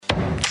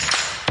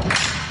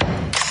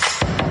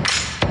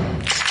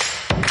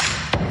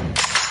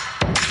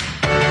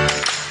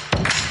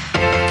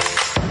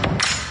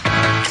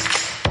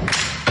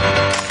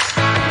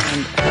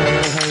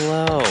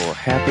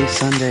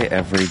Sunday,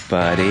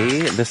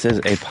 everybody. This is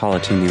a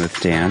Politini with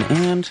Dan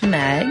and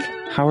Meg.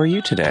 How are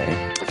you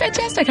today?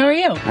 Fantastic. How are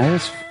you? I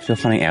always feel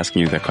funny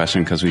asking you that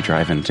question because we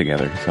drive in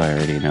together, so I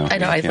already know. I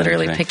know. I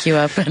literally pick you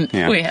up, and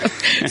we have.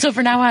 So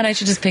for now on, I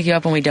should just pick you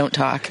up when we don't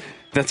talk.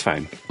 That's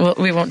fine. Well,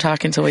 we won't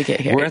talk until we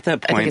get here. We're at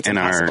that point in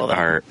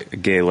our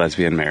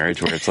gay-lesbian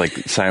marriage where it's like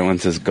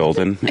silence is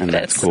golden, and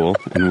that's cool,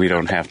 and we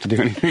don't have to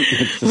do anything.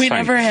 We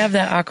never have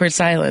that awkward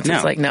silence. No.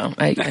 It's like, no,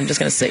 I'm just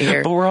going to sit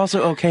here. But we're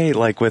also okay,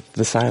 like, with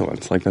the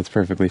silence. Like, that's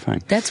perfectly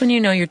fine. That's when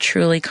you know you're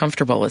truly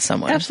comfortable with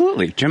someone.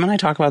 Absolutely. Jim and I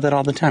talk about that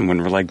all the time when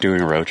we're, like,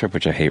 doing a road trip,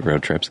 which I hate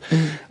road trips.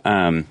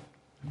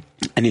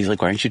 And he's like,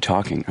 why aren't you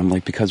talking? I'm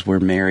like, because we're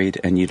married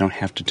and you don't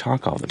have to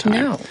talk all the time.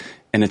 No.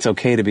 And it's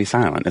okay to be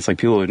silent. It's like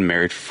people who have been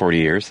married for 40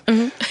 years.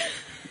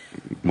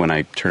 When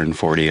I turn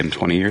 40 in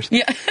 20 years.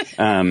 Yeah.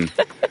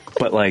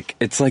 But, like,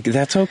 it's like,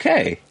 that's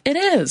okay. It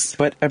is.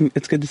 But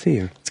it's good to see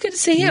you. It's good to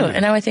see you. Yeah.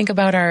 And now I think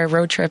about our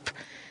road trip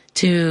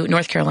to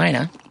North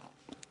Carolina.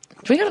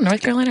 Did we go to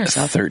North Carolina or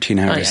South? 13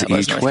 hours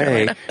each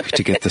way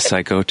to get the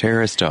psycho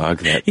terrorist dog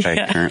that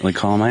I currently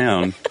call my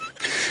own.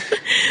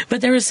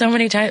 But there was so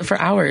many times, for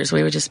hours,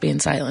 we would just be in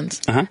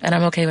silence. And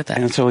I'm okay with that.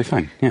 And it's totally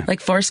fine, yeah.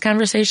 Like, forced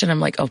conversation, I'm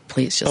like, oh,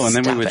 please, just and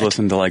then stop we would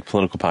listen to, like,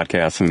 political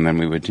podcasts, and then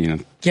we would,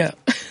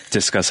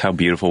 discuss how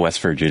beautiful West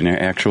Virginia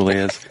actually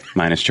is,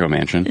 minus Joe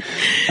Manchin.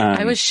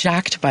 I was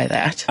shocked by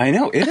that. I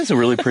know. It is a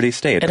really pretty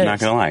state. I'm not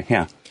going to lie,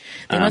 yeah.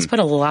 They must put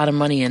a lot of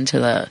money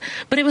into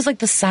but it was like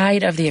the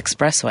side of the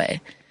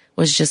expressway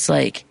was just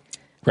like...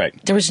 Right.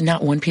 There was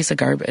not one piece of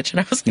garbage. And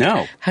I was like,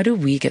 no. How do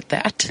we get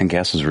that? And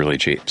gas was really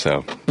cheap,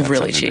 so...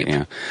 Really cheap.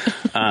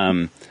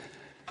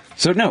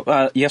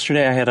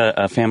 Yesterday I had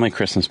a family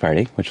Christmas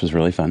party, which was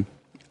really fun.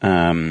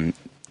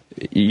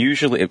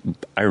 Usually,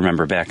 I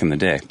remember back in the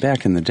day,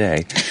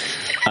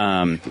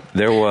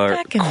 there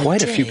were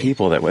quite a few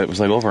people. It was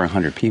like over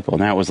 100 people.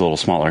 Now it was a little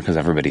smaller because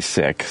everybody's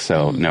sick,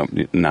 so no,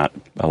 not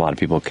a lot of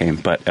people came.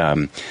 But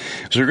it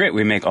was great.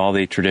 We make all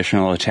the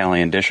traditional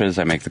Italian dishes.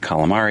 I make the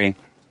calamari.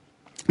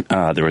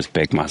 There was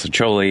baked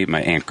massacholi.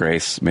 My Aunt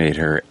Grace made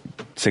her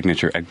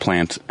signature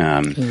eggplant.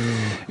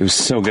 It was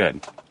so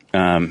good.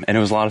 And it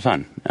was a lot of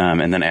fun.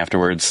 And then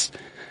afterwards,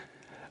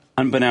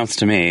 unbeknownst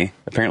to me,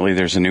 apparently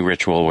there's a new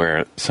ritual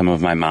where some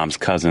of my mom's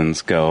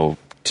cousins go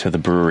to the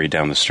brewery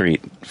down the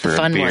street for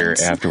a beer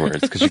afterwards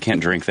because you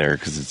can't drink there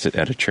because it's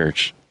at a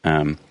church.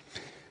 But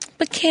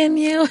can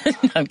you?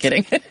 No, I'm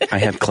kidding. I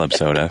have club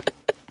soda,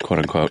 quote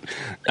unquote.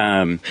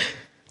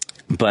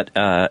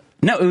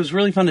 No, it was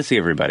really fun to see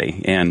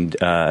everybody. And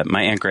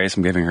my Aunt Grace,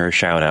 I'm giving her a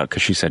shout out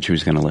because she said she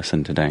was going to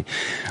listen today.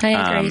 Hi,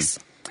 Aunt Grace.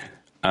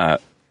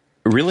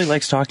 Really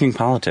likes talking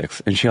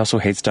politics, and she also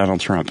hates Donald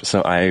Trump.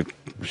 So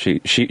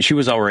she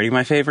was already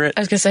my favorite.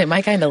 I was going to say,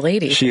 my kind of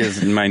lady. She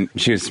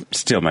is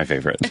still my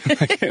favorite.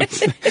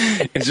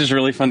 It's just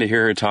really fun to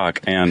hear her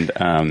talk. And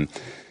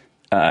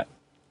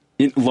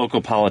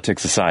local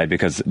politics aside,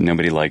 because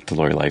nobody liked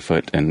Lori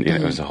Lightfoot, and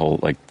it was a whole,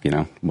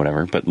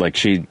 whatever. But, like,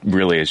 she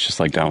really is just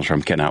like Donald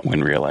Trump cannot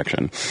win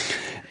re-election.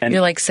 And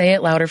you're like, say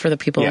it louder for the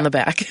people in the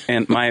back.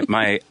 And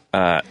my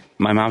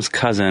mom's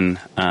cousin,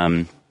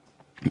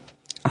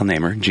 I'll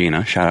name her,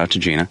 Gina, shout out to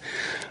Gina,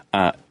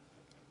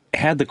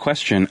 had the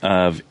question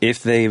of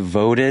if they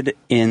voted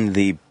in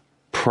the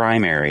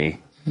primary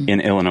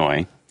in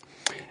Illinois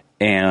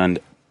and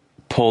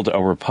pulled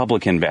a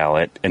Republican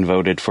ballot and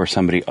voted for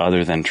somebody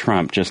other than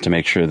Trump just to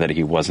make sure that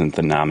he wasn't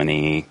the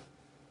nominee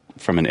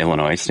from an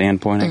Illinois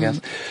standpoint, I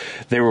guess.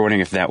 They were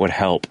wondering if that would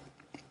help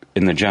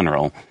in the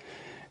general.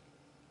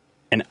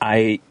 And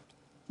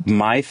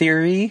my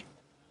theory,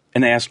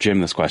 and they asked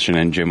Jim this question,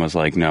 and Jim was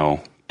like,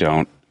 no,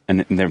 don't.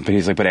 And but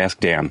he's like, but ask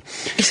Dan.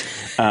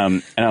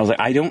 And I was like,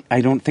 I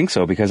don't think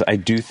so, because I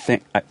do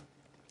think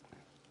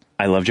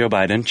I love Joe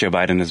Biden. Joe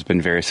Biden has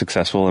been very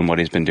successful in what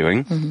he's been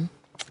doing.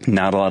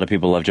 Not a lot of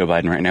people love Joe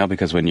Biden right now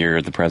because when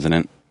you're the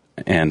president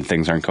and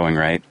things aren't going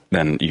right,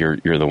 then you're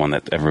the one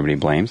that everybody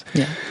blames.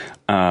 Yeah.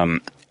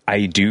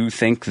 I do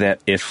think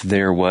that if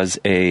there was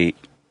a,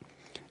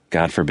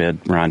 God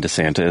forbid, Ron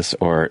DeSantis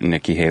or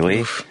Nikki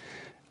Haley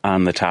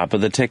on the top of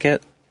the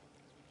ticket,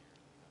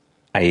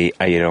 I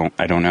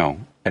don't know.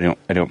 I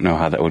don't know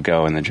how that would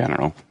go in the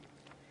general.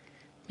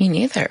 Me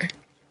neither.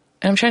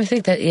 And I'm trying to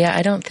think that,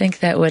 I don't think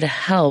that would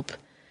help.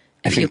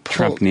 I think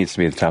Trump needs to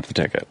be at the top of the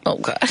ticket. Oh,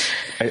 God.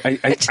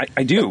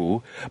 I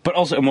do. But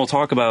also, and we'll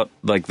talk about,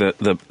 like,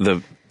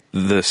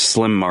 the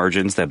slim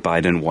margins that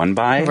Biden won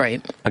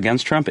by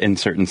against Trump in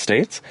certain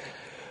states.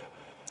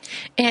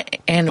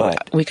 And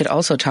we could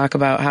also talk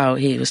about how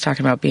he was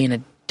talking about being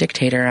a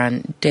dictator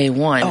on day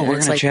one. Oh, we're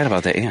going to chat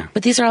about that, yeah.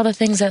 But these are all the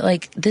things that,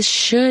 like, this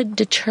should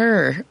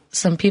deter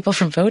some people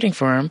from voting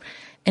for him.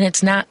 And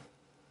it's not...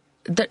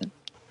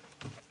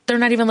 They're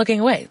not even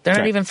looking away. They're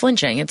not even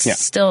flinching. It's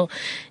still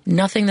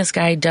nothing this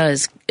guy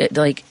does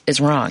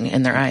is wrong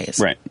in their eyes.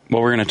 Right.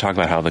 Well, we're going to talk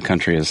about how the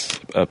country is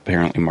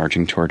apparently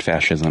marching toward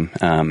fascism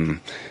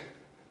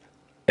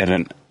at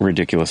a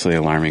ridiculously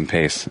alarming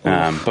pace.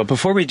 But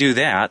before we do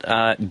that,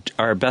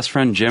 our best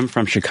friend Jim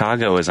from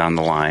Chicago is on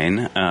the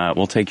line.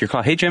 We'll take your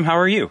call. Hey, Jim, how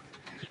are you?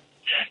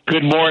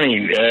 Good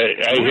morning.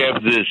 I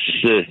have this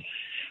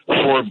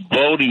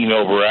foreboding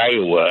over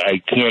Iowa.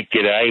 I can't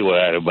get Iowa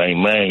out of my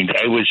mind.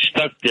 I was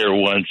stuck there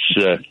once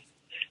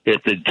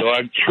at the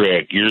dog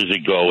track years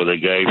ago with a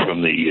guy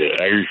from the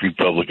Irish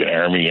Republican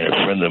Army and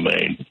a friend of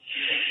mine.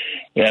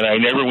 And I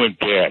never went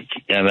back,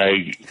 and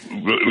I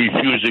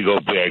refuse to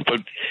go back.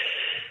 But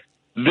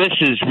this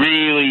is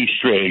really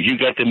strange. You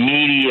got the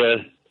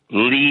media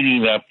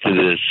leading up to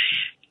this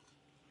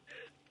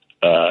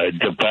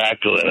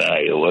debacle in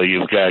Iowa.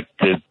 You've got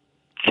the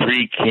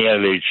three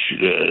candidates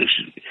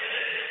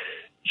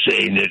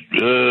saying that,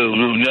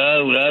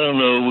 no, I don't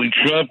know,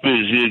 Trump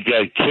has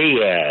got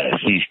chaos.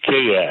 He's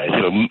chaos.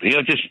 So,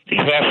 just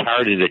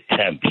half-hearted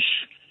attempts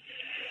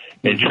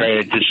in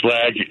trying to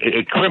dislodge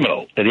a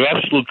criminal, an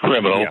absolute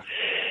criminal,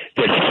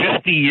 that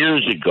 50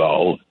 years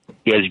ago,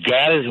 as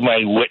God is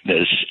my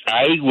witness,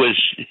 I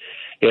was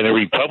in a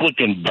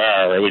Republican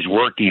bar. I was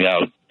working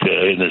out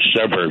in the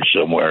suburbs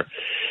somewhere.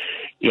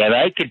 And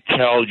I could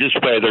tell just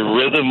by the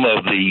rhythm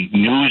of the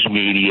news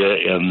media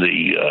and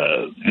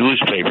the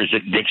newspapers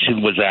that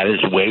Nixon was on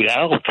his way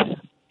out.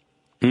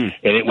 And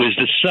it was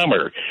the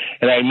summer.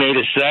 And I made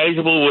a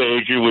sizable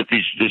wager with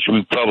these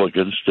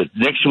Republicans that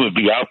Nixon would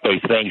be out by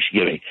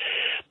Thanksgiving.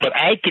 But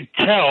I could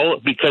tell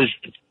because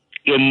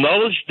in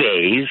those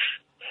days,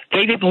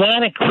 they didn't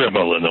want a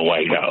criminal in the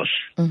White House.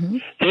 Mm-hmm.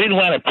 They didn't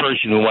want a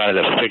person who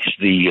wanted to fix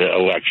the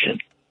election.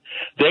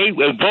 They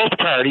both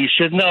parties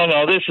said, no,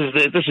 this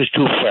is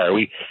too far.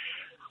 We've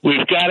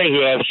got to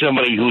have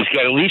somebody who's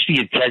got at least the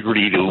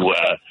integrity to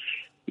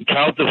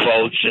count the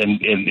votes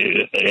and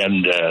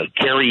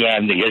carry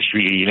on the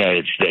history of the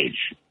United States.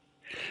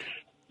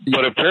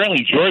 But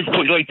apparently, George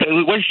Bush,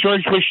 what's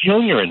George Bush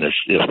Jr. in this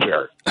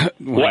affair?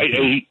 Why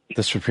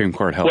the Supreme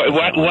Court held?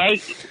 Why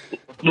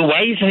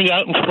isn't he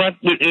out in front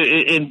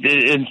in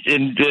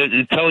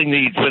telling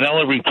the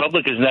vanilla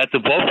Republicans not to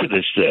vote for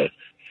this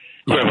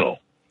criminal?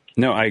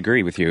 No, I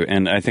agree with you,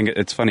 and I think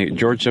it's funny.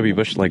 George W.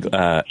 Bush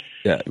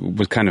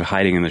was kind of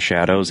hiding in the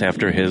shadows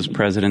after his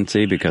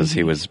presidency because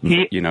he was,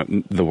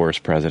 the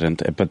worst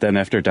president. But then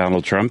after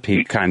Donald Trump,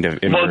 he kind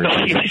of emerged.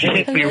 Well, you're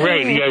exactly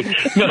right.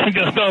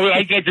 No,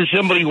 I get to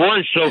somebody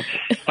worse, so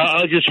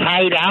I'll just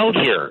hide out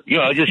here.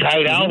 I'll just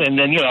hide out, and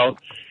then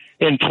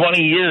in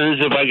 20 years,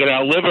 if I can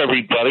outlive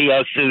everybody,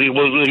 I'll say he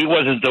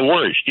wasn't the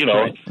worst.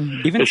 Right.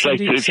 Even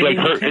Cindy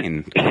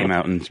McCain came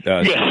out and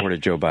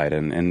supported Joe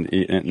Biden, and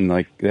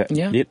like that.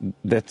 Yeah.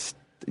 That's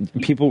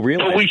people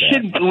realize.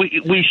 But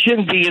we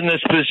shouldn't be in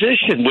this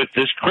position with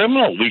this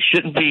criminal. We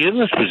shouldn't be in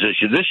this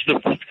position.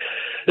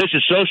 This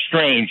is so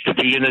strange to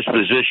be in this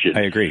position.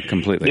 I agree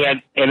completely.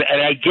 And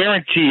I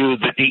guarantee you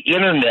that the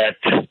internet,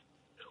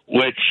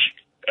 which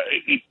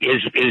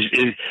is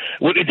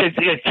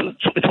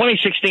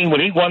 2016 when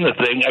he won the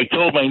thing, I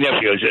told my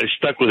nephew, I was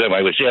stuck with him.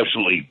 I was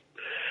absolutely.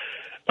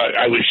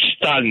 I was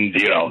stunned,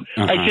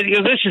 I said,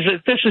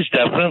 this is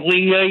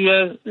definitely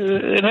an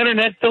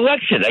internet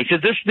election. I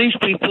said, these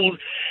people,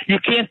 you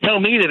can't tell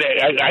me that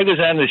I was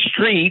on the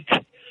street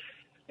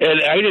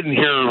and I didn't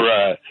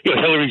hear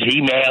Hillary's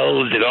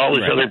emails and all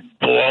this other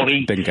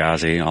baloney.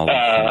 Benghazi, all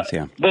that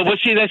things, Well,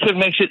 see, that's what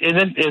makes it,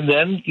 and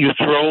then you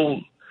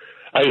throw.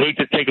 I hate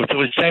to take up too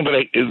much time, but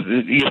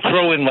you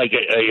throw in like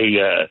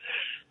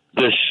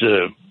this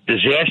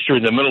disaster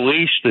in the Middle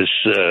East, this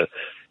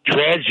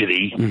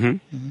tragedy.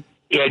 Mm-hmm.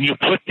 And you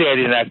put that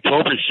in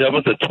October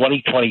 7th of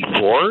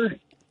 2024,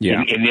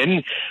 and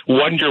then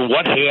wonder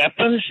what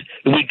happens.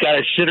 And we got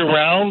to sit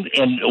around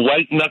and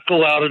white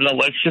knuckle out an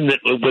election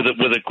with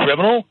a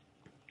criminal.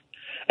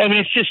 I mean,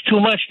 it's just too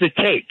much to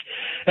take.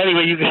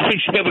 Anyway, you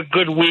guys have a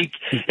good week.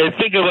 And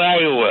think of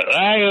Iowa,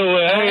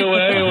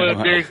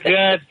 dear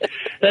God.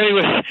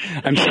 Anyway,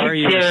 I'm sorry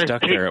you were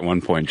stuck there at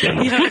one point, Jim.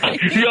 Don't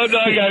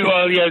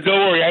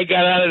worry. I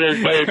got out of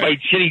there by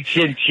chinny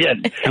chin.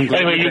 I'm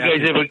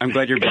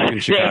glad you're back in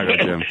Chicago,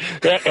 Jim.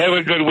 Have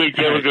a good week.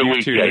 Have a good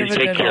week, guys.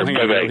 Take care. I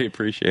really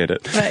appreciate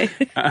it. Bye.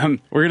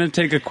 We're going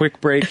to take a quick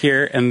break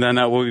here, and then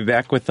we'll be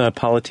back with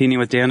Politini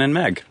with Dan and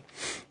Meg.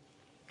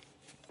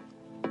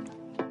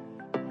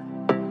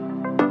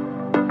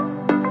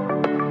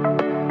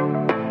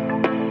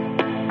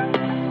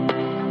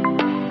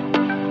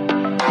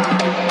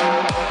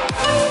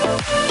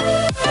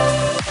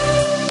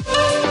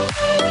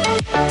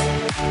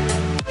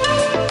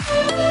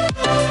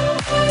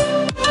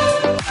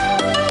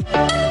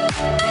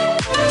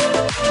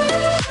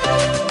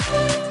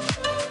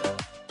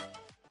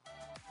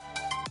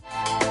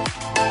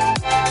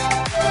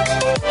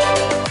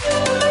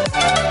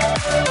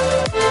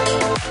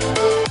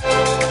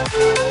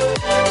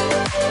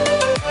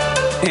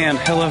 And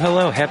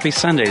hello, happy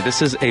Sunday.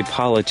 This is a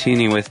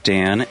Politini with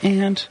Dan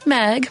and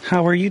Meg.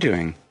 How are you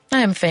doing?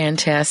 I'm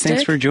fantastic.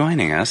 Thanks for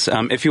joining us.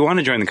 If you want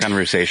to join the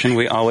conversation,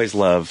 we always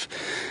love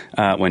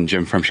when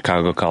Jim from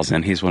Chicago calls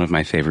in. He's one of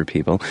my favorite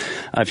people.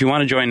 If you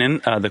want to join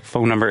in, the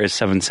phone number is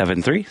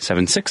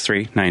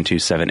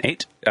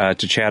 773-763-9278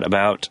 to chat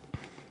about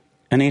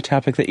any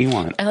topic that you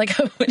want. I like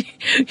how when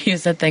you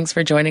said thanks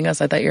for joining us,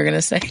 I thought you were going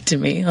to say to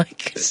me, you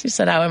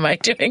said, how am I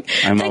doing?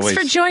 Thanks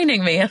for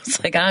joining me. I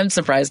was like, I'm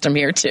surprised I'm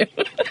here too.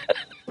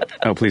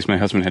 Oh, please, my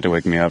husband had to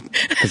wake me up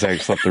because I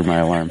slept through my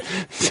alarm.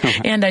 So,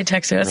 and I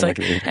texted us like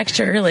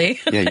extra early.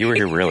 Yeah, you were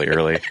here really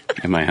early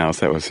in my house.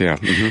 That was, yeah.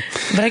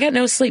 Mm-hmm. But I got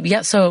no sleep.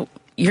 Yeah, so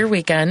your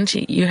weekend,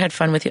 you had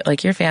fun with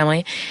like your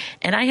family,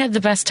 and I had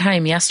the best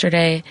time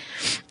yesterday.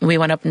 We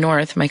went up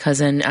north. My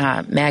cousin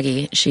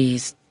Maggie,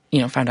 she's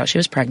found out she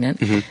was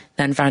pregnant,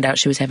 then found out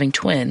she was having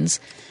twins,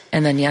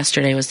 and then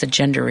yesterday was the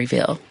gender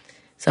reveal.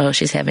 So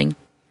she's having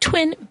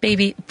twin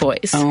baby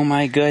boys. Oh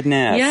my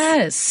goodness!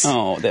 Yes.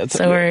 Oh, that's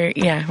so we're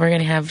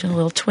gonna have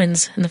little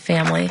twins in the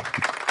family.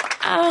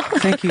 Oh,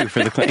 thank you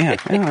for the yeah.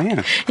 Oh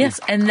yeah. Yes,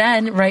 and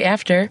then right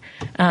after,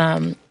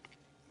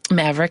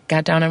 Maverick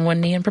got down on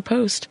one knee and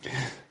proposed.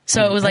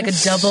 So it was like a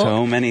double.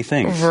 So many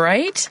things,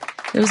 right?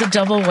 It was a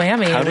double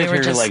whammy. How did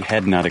your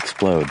head not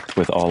explode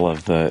with all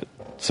of the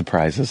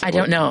surprises? I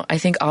don't know. I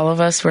think all of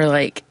us were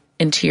like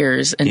in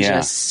tears and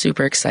just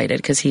super excited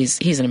because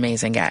he's an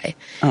amazing guy.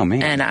 Oh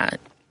man! And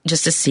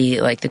just to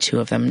see like the two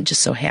of them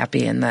just so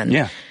happy, and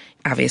then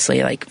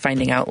obviously like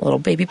finding out little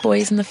baby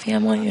boys in the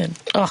family, and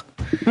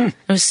it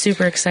was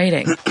super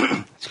exciting.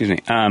 Excuse me.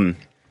 I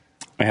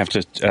have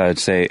to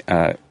say,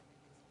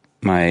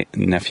 my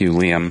nephew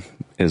Liam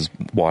is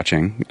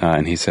watching,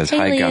 and he says,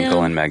 "Hi,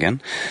 Gunkle and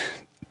Megan."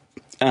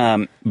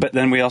 But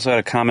then we also had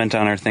a comment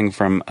on our thing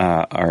from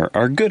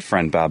our good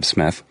friend Bob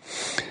Smith,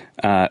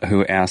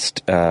 who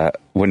asked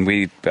when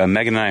Megan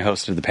and I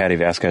hosted the Patty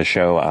Vasquez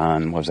show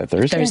on, what was that,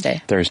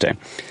 Thursday.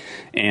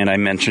 And I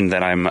mentioned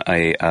that I'm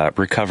a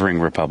recovering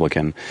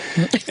Republican,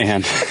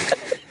 and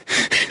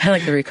I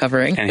like the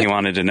recovering. And he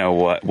wanted to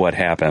know what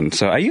happened.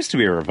 So I used to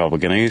be a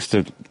Republican. I used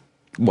to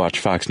watch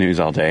Fox News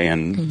all day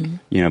and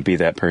be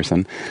that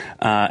person.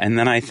 And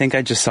then I think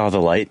I just saw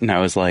the light, and I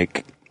was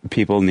like,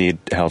 people need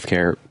health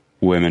care.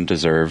 Women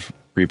deserve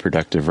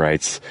reproductive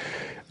rights.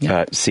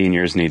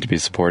 Seniors need to be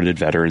supported.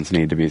 Veterans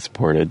need to be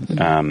supported.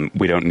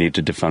 We don't need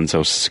to defund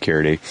Social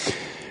Security.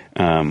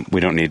 We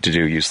don't need to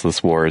do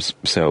useless wars.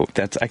 So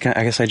I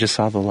guess I just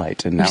saw the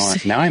light, and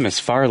now I'm as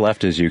far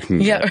left as you can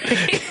get.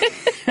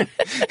 Right.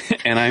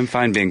 And I'm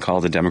fine being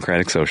called a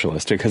democratic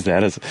socialist, because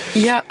that is.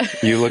 Yeah.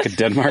 You look at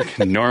Denmark,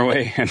 and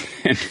Norway, and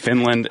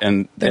Finland,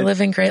 and they're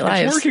living great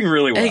lives. It's working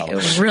really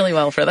well. Really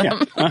well for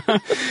them. Yeah. But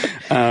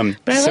I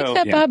like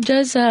that Bob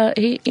does.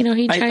 He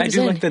chimes in. I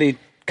do like that he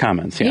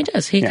comments. Yeah. He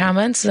does. He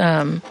comments.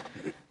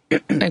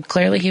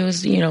 Clearly, he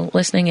was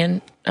listening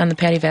in on the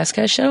Patty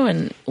Vasquez show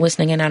and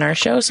listening in on our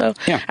show. So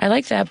I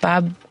like that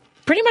Bob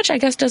pretty much, I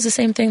guess, does the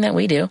same thing that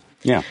we do.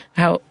 Yeah.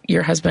 How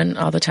your husband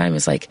all the time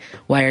is like,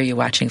 why are you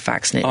watching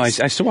Fox News? Oh, I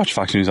still watch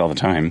Fox News all the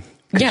time.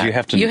 Yeah, you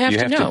have to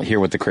hear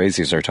what the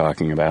crazies are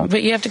talking about.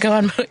 But you have to go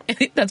on.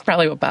 That's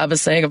probably what Bob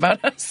is saying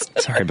about us.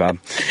 Sorry, Bob.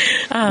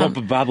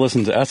 But Bob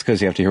listens to us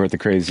because you have to hear what the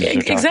crazies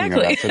are talking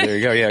about. So there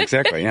you go. Yeah,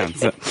 exactly. Yeah.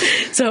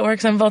 So it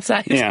works on both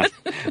sides. Yeah.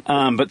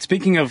 But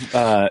speaking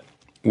of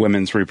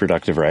women's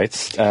reproductive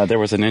rights, there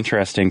was an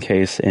interesting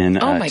case in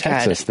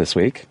Texas this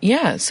week.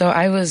 Yeah. So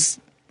I was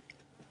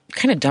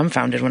kind of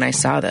dumbfounded when I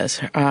saw this.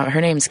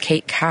 Her name's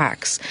Kate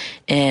Cox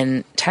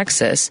in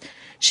Texas.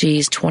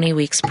 She's 20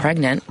 weeks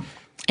pregnant.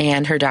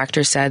 And her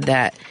doctor said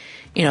that,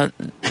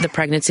 the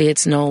pregnancy,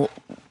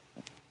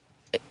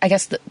 I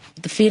guess the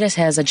fetus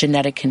has a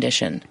genetic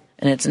condition,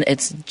 and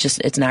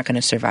it's not going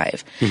to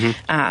survive.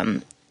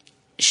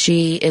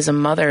 She is a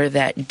mother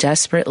that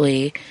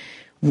desperately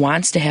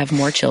wants to have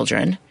more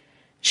children.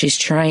 She's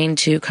trying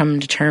to come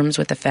to terms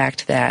with the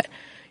fact that,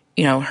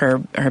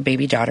 her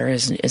baby daughter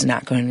is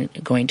not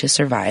going to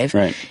survive.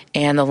 Right.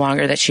 And the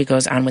longer that she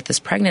goes on with this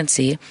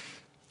pregnancy,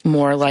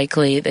 more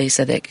likely they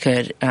said it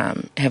could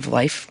have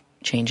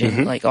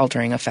life-changing,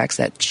 altering effects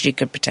that she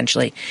could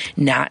potentially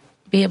not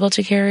be able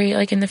to carry,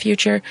 in the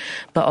future,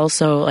 but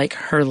also,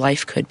 her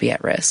life could be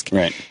at risk.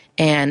 Right.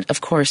 And,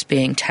 of course,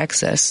 being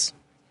Texas,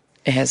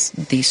 it has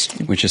these...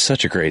 Which is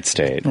such a great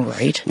state.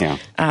 Right. Yeah.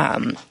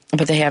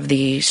 But they have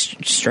the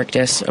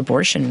strictest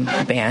abortion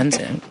bans,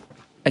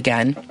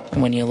 again,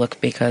 when you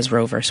look, because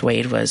Roe v.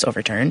 Wade was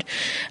overturned.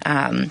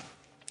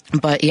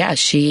 But, yeah,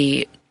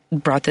 she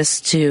brought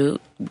this to...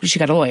 She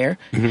got a lawyer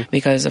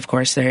because, of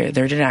course, they're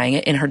denying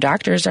it, and her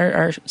doctors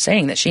are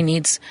saying that she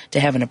needs to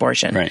have an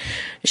abortion. Right.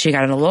 She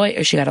got a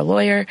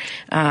lawyer,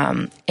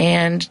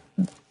 and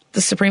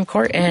the Supreme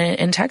Court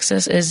in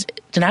Texas is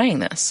denying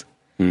this.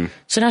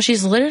 So now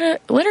she's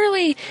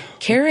literally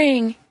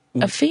carrying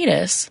a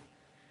fetus.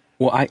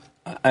 Well,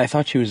 I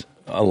thought she was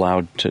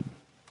allowed to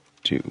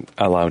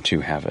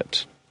have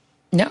it.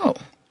 No.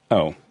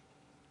 Oh.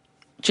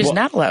 She's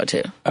not allowed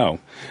to. Oh,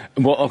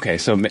 well, okay.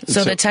 So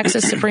the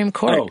Texas Supreme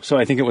Court. Oh, so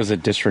I think it was a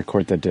district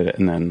court that did it,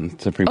 and then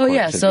Supreme Court. Oh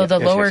yeah. So the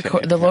lower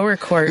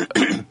court,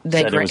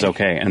 they said it was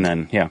okay, and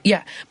then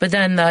yeah. But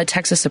then the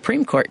Texas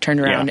Supreme Court turned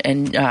around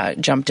and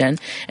jumped in,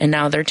 and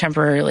now they're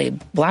temporarily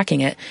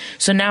blocking it.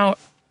 So now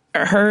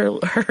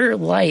her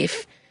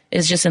life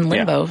is just in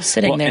limbo,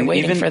 sitting there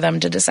waiting for them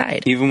to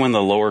decide. Even when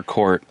the lower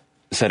court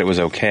said it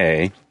was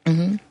okay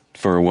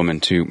for a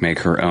woman to make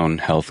her own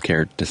health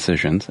care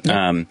decisions.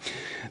 Yep.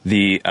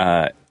 The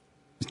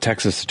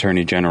Texas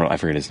Attorney General, I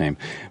forget his name,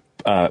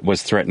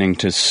 was threatening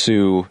to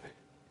sue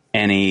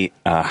any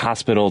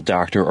hospital,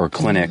 doctor, or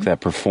clinic that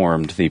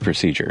performed the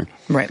procedure.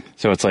 Right.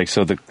 So it's like,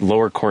 so the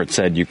lower court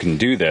said you can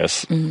do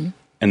this, and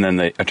then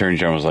the attorney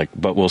general was like,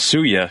 but we'll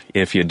sue you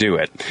if you do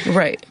it.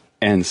 Right.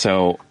 And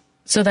so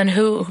then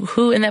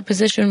who in that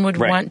position would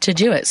want to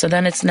do it? So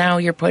then it's now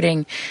you're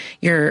putting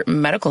your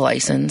medical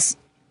license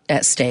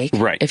at stake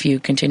if you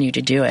continue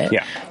to do it,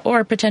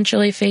 or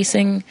potentially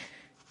facing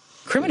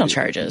criminal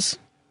charges.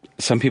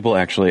 Some people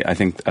actually, I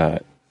think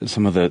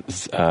some of the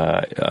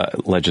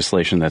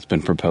legislation that's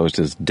been proposed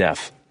is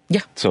death.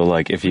 Yeah. So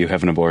like if you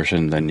have an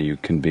abortion, then you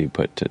can be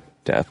put to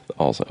death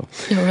also.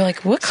 Yeah, we're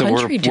like, what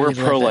country do we live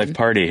in? We're a pro-life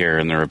party here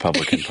in the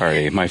Republican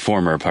Party, my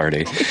former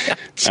party.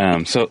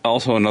 So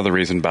also another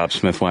reason, Bob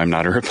Smith, why I'm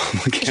not a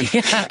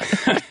Republican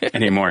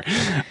anymore.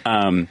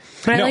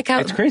 But I like how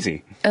it's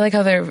crazy. I like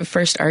how their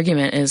first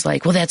argument is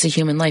like, well, that's a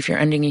human life. You're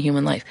ending a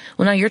human life.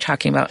 Well, now you're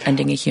talking about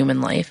ending a human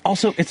life.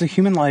 Also, it's a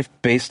human life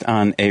based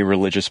on a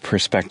religious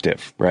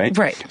perspective, right?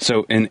 Right.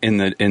 So in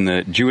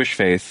the Jewish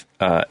faith,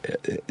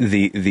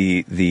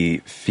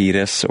 the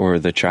fetus or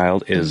the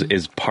child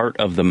is part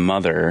of the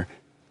mother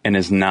and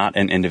is not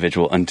an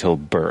individual until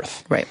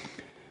birth. Right.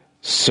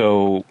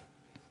 So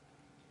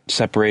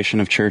separation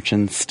of church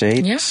and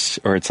state,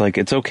 or it's like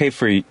it's okay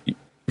for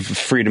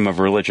freedom of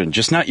religion,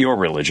 just not your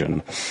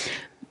religion.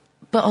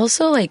 But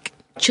also, like,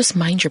 just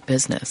mind your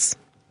business.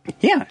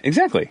 Yeah,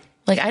 exactly.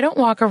 Like, I don't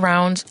walk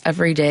around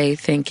every day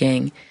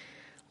thinking,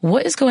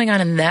 what is going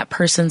on in that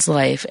person's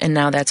life, and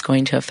now that's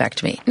going to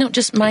affect me. No,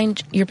 just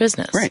mind your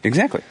business. Right,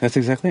 exactly. That's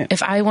exactly it.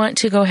 If I want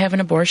to go have an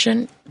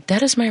abortion,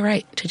 that is my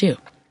right to do.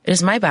 It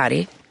is my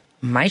body,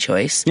 my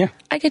choice. Yeah.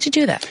 I get to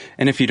do that.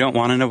 And if you don't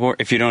want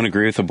if you don't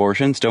agree with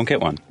abortions, don't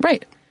get one.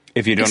 Right.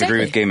 If you don't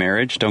agree with gay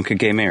marriage, don't get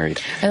gay married.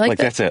 I like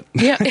that. That's it.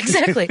 Yeah,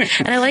 exactly.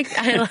 And I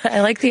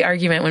like the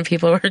argument when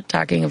people were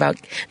talking about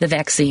the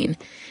vaccine.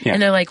 Yeah.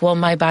 And they're like, well,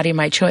 my body,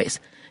 my choice.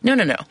 No.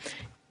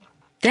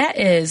 That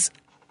is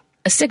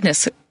a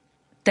sickness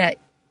that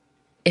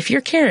if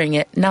you're carrying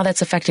it, now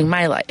that's affecting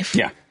my life.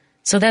 Yeah.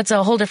 So that's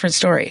a whole different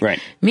story.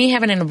 Right. Me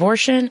having an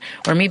abortion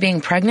or me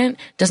being pregnant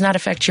does not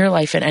affect your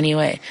life in any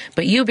way.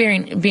 But you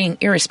being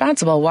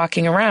irresponsible,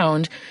 walking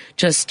around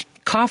just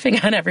coughing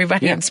on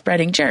everybody and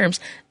spreading germs,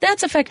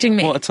 that's affecting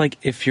me. Well, it's like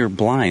if you're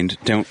blind,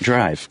 don't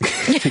drive.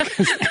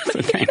 That's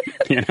the thing.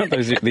 You know,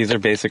 these are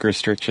basic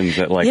restrictions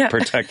that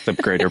protect the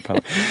greater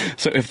public.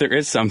 So if there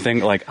is something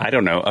like, I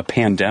don't know, a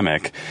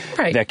pandemic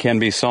that can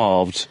be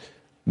solved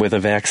with a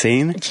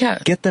vaccine,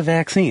 get the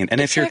vaccine.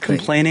 And if you're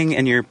complaining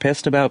and you're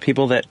pissed about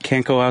people that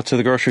can't go out to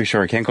the grocery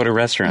store, can't go to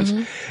restaurants,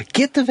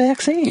 get the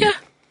vaccine. Yeah.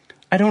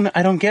 I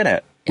don't get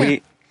it. Yeah.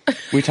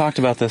 We talked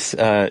about this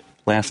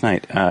last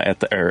night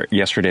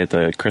yesterday at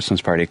the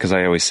Christmas party, because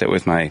I always sit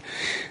with my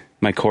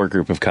core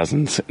group of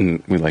cousins,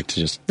 and we like to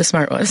just the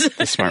smart ones.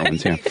 The smart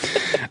ones, yeah.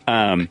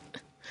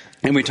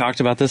 And we talked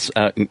about this.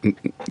 The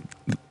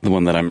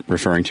one that I'm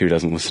referring to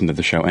doesn't listen to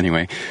the show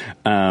anyway.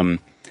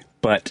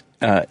 But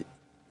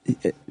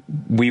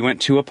we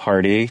went to a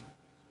party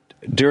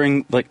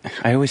during,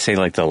 I always say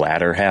the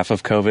latter half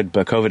of COVID,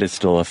 but COVID is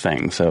still a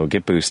thing. So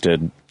get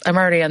boosted. I'm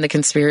already on the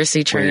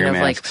conspiracy train of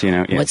masks,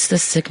 what's the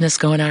sickness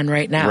going on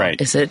right now? Right.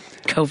 Is it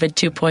COVID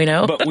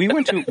 2.0? But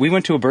we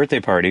went to a birthday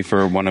party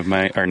for one of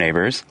our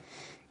neighbors,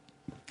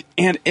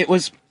 and it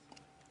was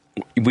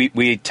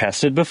we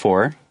tested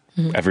before.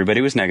 Mm-hmm.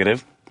 Everybody was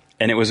negative,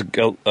 and it was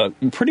a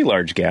pretty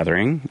large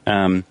gathering.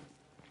 And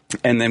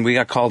then we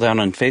got called out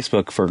on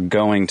Facebook for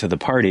going to the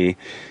party,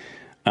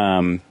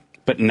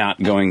 but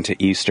not going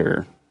to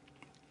Easter.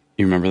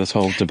 You remember this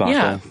whole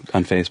debacle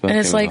on Facebook? And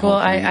it's like, well,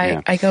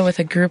 I go with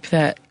a group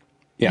that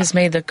has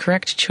made the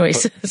correct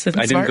choices.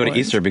 I didn't go to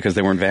Easter because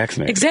they weren't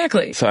vaccinated.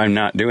 Exactly. So I'm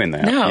not doing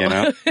that. No. You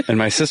know? And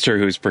my sister,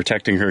 who's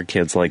protecting her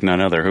kids like none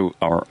other, who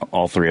are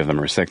all three of them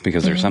are sick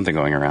because there's something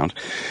going around.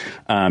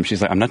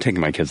 She's like, I'm not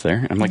taking my kids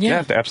there. I'm like,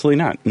 yeah absolutely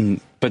not.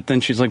 But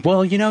then she's like,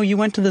 well, you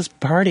went to this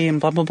party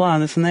and blah, blah, blah,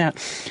 and this and that.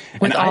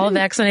 With all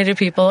vaccinated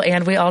people,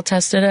 and we all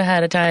tested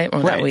ahead of time.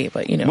 Well, not we,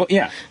 but Well,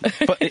 yeah.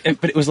 but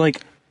it was like,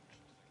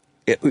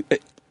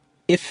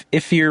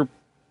 if you're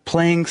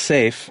playing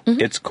safe,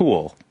 it's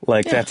cool.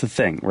 That's the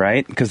thing,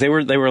 right? Because they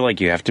were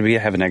like, you have to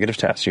have a negative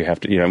test. You have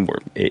to,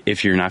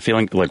 if you're not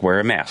feeling, wear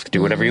a mask,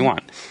 do whatever you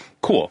want.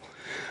 Cool.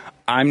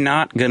 I'm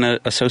not going to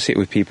associate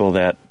with people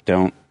that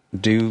don't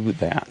do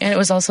that. And it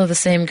was also the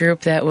same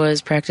group that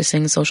was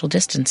practicing social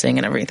distancing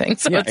and everything.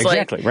 So it's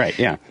exactly, right,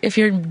 yeah. If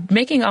you're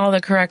making all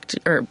the correct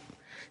or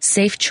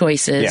safe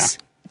choices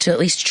to at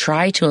least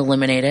try to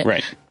eliminate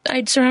it,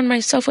 I'd surround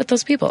myself with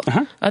those people.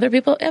 Other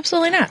people,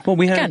 absolutely not. Well,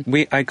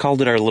 I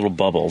called it our little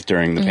bubble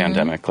during the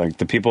pandemic.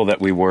 The people that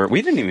we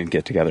didn't even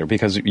get together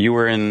because you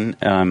were in,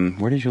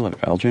 where did you live?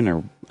 Elgin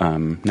or,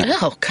 no.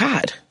 Oh,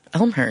 God.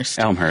 Elmhurst.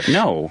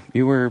 No,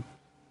 you were,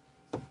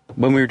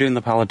 when we were doing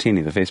the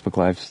Politini, the Facebook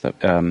Live stuff.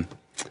 Glen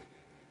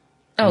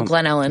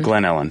Ellen.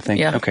 Glen Ellen,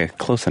 thank you. Okay,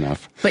 close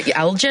enough. But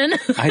Elgin?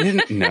 I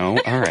didn't know.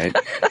 All right.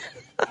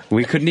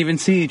 We couldn't even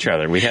see each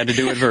other. We had to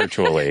do it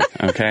virtually,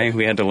 okay?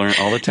 We had to learn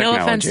all the technology.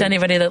 No offense to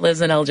anybody that lives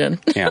in Elgin.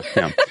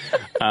 Yeah.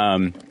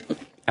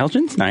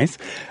 Elgin's nice.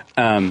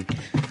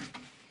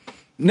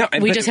 No,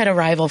 we just had a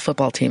rival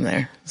football team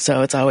there,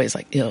 so it's always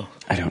like, ew.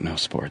 I don't know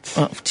sports.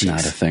 Oh, geez.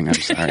 Not a thing. I'm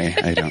sorry.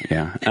 I don't.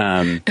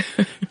 Yeah.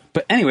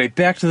 But anyway,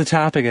 back to the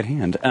topic at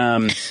hand.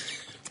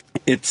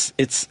 It's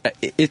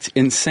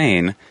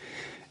insane.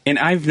 And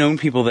I've known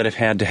people that have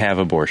had to have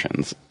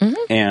abortions.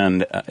 Mm-hmm.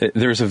 And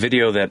there's a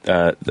video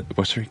that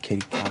what's her,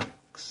 Katie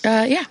Cox?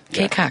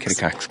 Kate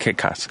Cox. Kate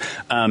Cox.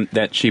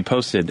 That she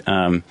posted.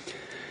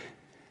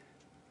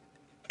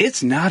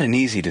 It's not an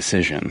easy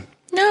decision.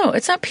 No,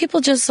 it's not people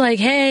just like,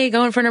 hey,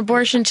 going for an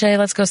abortion today,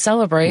 let's go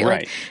celebrate.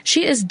 Right. Like,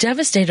 she is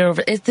devastated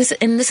over this,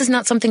 and this is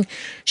not something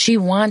she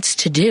wants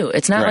to do.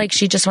 It's not like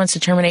she just wants to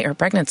terminate her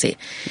pregnancy.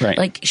 Right.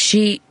 Like,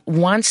 she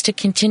wants to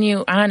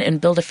continue on and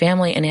build a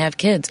family and have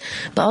kids.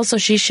 But also,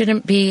 she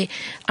shouldn't be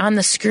on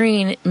the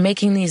screen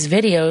making these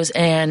videos.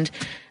 And,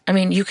 I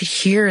mean, you could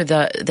hear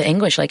the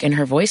anguish, like, in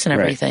her voice and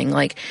everything. Right.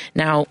 Like,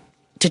 now,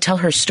 to tell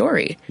her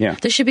story. Yeah.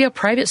 This should be a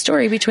private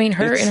story between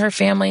her and her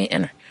family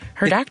and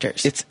her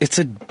doctors.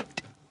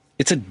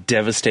 It's a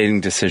devastating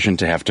decision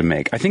to have to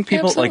make. I think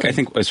people, Absolutely. I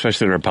think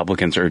especially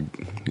Republicans or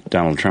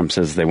Donald Trump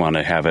says they want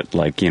to have it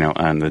like,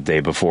 on the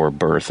day before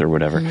birth or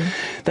whatever.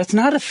 Mm-hmm. That's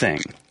not a thing.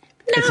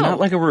 No. It's not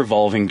like a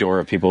revolving door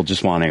of people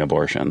just wanting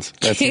abortions.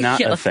 That's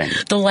not a thing.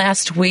 The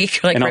last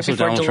week, like and right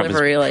before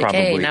delivery, like,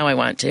 hey, now I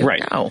want to.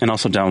 Right. No. And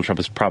also Donald Trump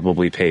has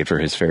probably paid for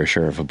his fair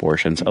share of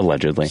abortions,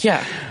 allegedly.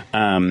 Yeah.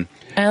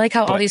 I like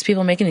how all these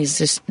people making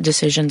these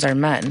decisions are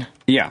men.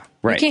 Yeah,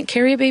 right. You can't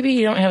carry a baby,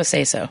 you don't have a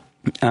say-so.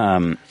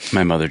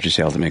 My mother just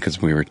yelled at me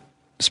because we were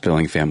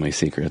spilling family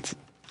secrets.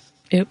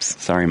 Oops.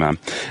 Sorry, Mom.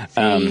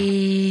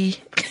 Okay,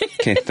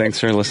 thanks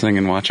for listening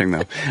and watching,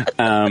 though.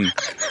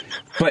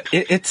 But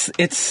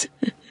it's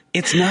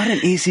not an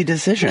easy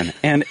decision.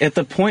 And at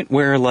the point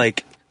where,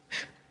 like,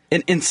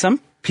 in some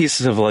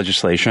pieces of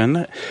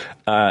legislation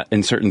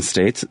in certain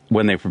states,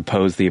 when they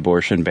propose the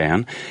abortion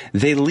ban,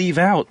 they leave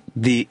out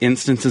the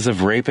instances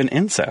of rape and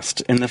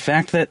incest. And the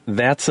fact that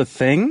that's a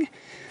thing...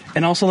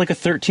 And also, like, a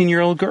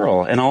 13-year-old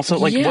girl. And also,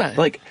 like, what?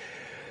 Like...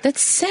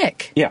 That's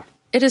sick. Yeah.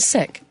 It is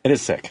sick. It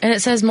is sick. And it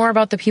says more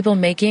about the people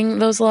making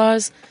those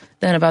laws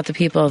than about the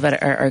people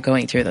that are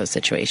going through those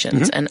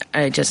situations. Mm-hmm. And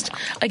I just...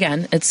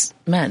 Again, it's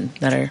men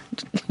that are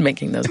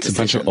making those decisions.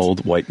 It's a bunch of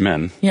old white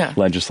men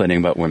legislating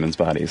about women's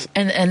bodies.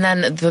 And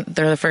then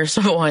they're the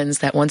first ones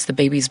that once the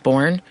baby's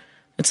born...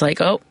 It's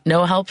like, oh,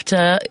 no help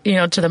to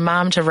the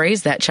mom to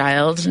raise that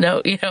child.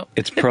 No,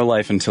 It's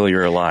pro-life until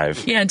you're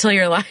alive. Yeah, until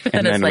you're alive.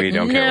 And then it's we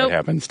don't care what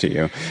happens to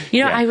you.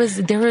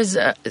 There was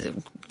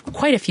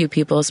quite a few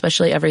people,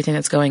 especially everything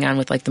that's going on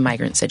with like the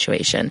migrant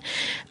situation.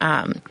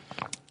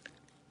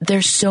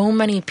 There's so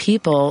many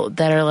people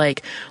that are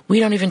like, we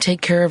don't even take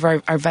care of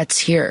our vets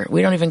here.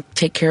 We don't even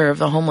take care of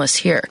the homeless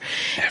here.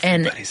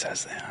 Everybody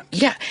says that.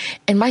 Yeah.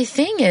 And my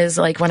thing is,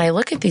 like, when I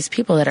look at these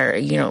people that are,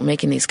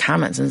 making these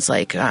comments, and it's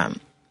like,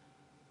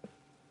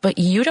 but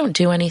you don't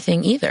do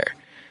anything either.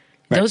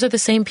 Right. Those are the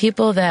same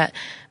people that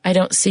I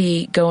don't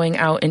see going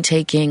out and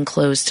taking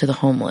clothes to the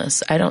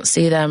homeless. I don't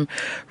see them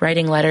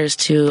writing letters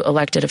to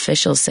elected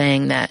officials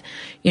saying that,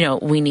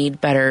 we need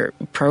better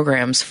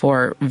programs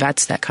for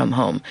vets that come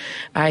home.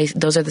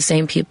 Those are the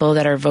same people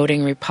that are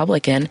voting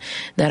Republican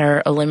that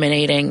are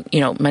eliminating,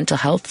 mental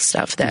health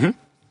stuff that, mm-hmm.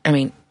 I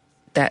mean,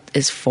 that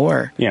is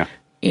for, a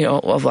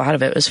lot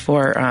of it is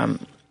for,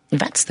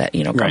 vets that,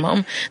 come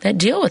home that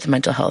deal with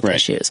mental health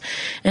issues.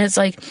 And it's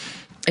like,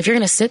 if you're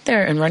going to sit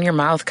there and run your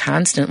mouth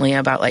constantly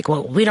about like,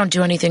 well, we don't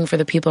do anything for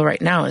the people right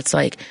now. It's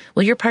like,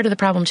 well, you're part of the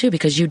problem too,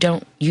 because you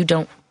don't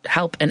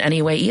help in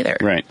any way either.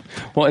 Right.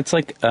 Well, it's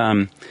like,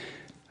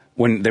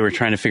 when they were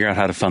trying to figure out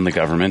how to fund the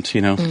government,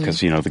 because,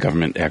 the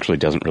government actually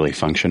doesn't really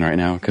function right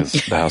now because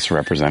the House of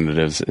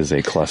Representatives is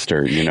a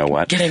cluster,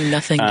 Getting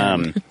nothing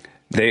done.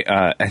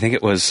 I think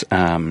it was,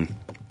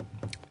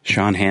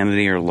 Sean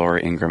Hannity or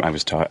Laura Ingraham, I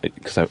was talking,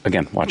 because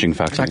again, watching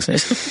Fox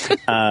News,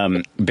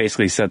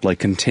 basically said like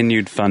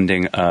continued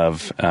funding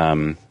of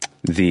the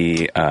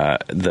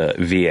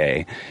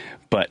VA,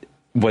 but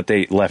what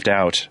they left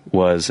out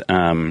was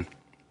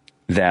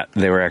that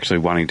they were actually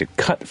wanting to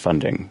cut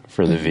funding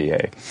for the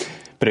VA,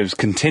 but it was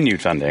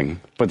continued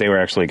funding, but they were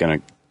actually going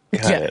to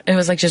cut it. It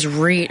was like just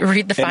read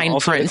the fine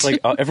print. It's like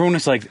everyone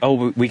is like,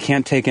 oh, we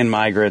can't take in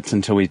migrants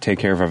until we take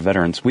care of our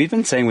veterans. We've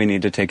been saying we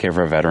need to take care of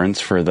our veterans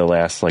for the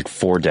last like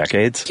 4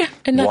 decades. Yeah,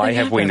 and why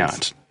have we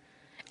not?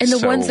 And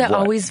the ones that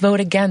always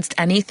vote against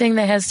anything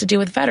that has to do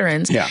with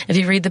veterans, if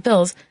you read the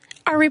bills,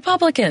 are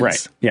Republicans.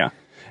 Right. Yeah.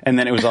 And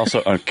then it was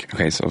also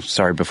okay. So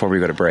sorry. Before we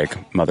go to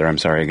break, Mother, I'm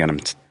sorry again. I'm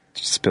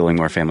spilling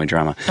more family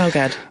drama. Oh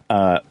God.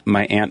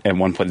 My aunt at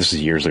one point, this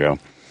was years ago,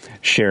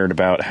 shared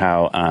about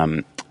how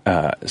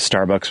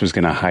Starbucks was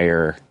going to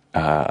hire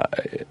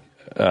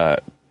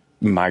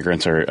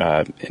migrants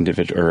or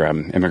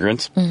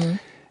immigrants, mm-hmm.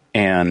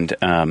 and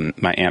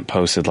my aunt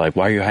posted like,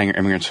 "Why are you hiring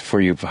immigrants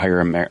before you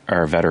hire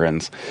our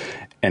veterans?"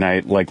 And I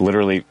like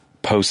literally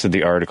posted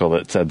the article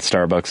that said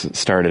Starbucks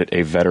started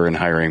a veteran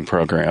hiring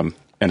program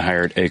and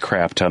hired a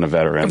crap ton of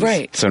veterans.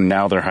 Right. So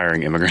now they're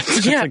hiring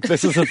immigrants. Yeah. Like,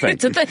 this is a thing.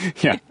 It's a thing.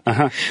 Yeah.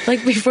 Uh-huh.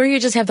 Like before you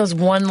just have those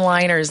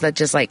one-liners that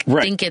just like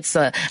think it's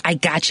a I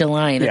gotcha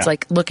line. It's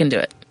like, look into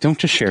it. Don't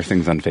just share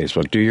things on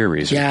Facebook. Do your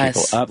research,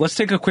 Yes. people. Let's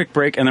take a quick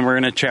break, and then we're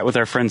going to chat with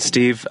our friend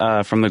Steve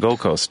from the Gold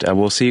Coast.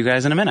 We'll see you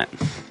guys in a minute.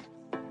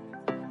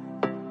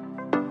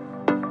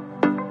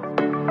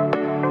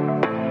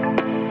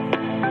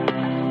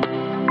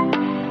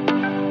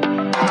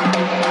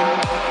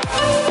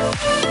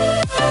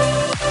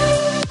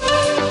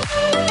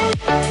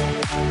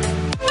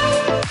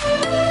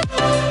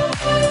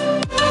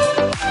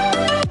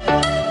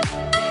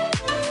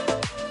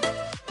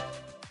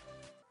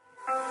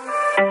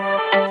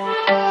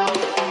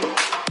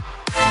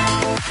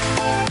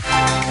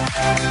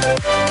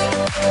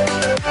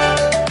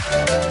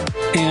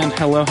 And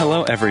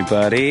hello,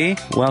 everybody.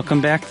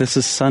 Welcome back. This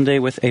is Sunday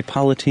with a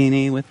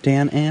Politini with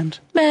Dan and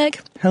Meg.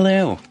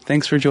 Hello.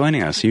 Thanks for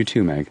joining us. You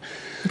too, Meg.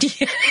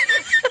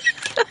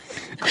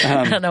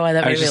 I don't know why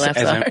that made me laugh.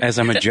 As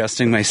I'm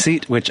adjusting my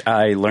seat, which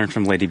I learned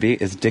from Lady B,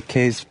 is Dick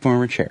K's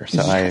former chair.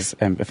 So Yes.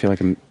 I feel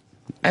like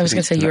I was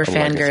going to say you were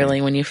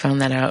fangirling when you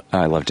found that out.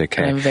 I love Dick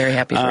K. I'm very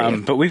happy for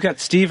you. But we've got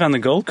Steve on the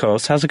Gold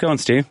Coast. How's it going,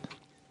 Steve?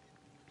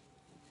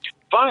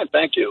 Fine,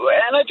 thank you.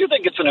 And I do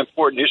think it's an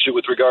important issue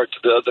with regard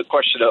to the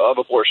question of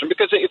abortion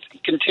because it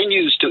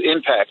continues to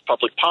impact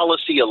public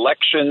policy,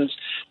 elections,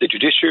 the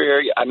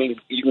judiciary. I mean,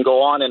 you can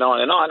go on and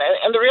on and on.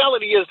 And the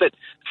reality is that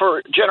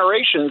for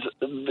generations,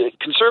 the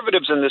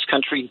conservatives in this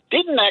country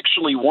didn't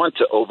actually want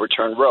to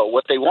overturn Roe.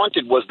 What they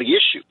wanted was the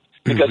issue.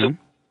 Because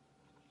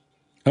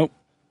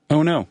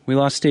Oh no, we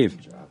lost Steve.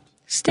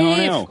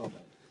 Steve. Oh no.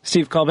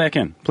 Steve, call back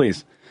in,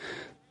 please.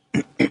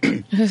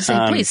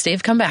 Please,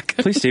 Steve, come back.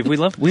 Please, Steve. We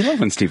love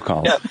when Steve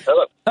calls. Yeah,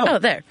 hello. Oh,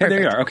 there. Hey,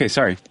 there you Perfect. are. Okay,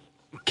 sorry.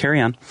 Carry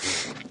on.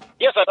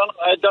 Yes, I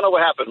don't know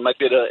what happened. It might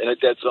be in a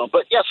dead zone.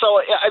 But, yeah, so,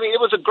 I mean,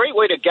 it was a great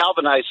way to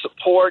galvanize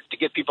support, to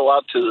get people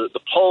out to the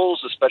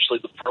polls, especially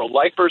the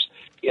pro-lifers.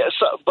 Yeah,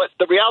 so, but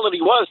the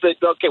reality was that,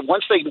 okay,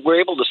 once they were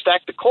able to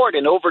stack the court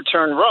and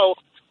overturn Roe,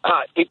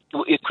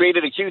 it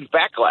created a huge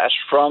backlash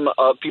from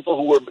people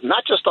who were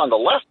not just on the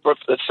left, but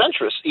the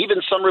centrists,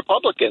 even some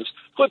Republicans,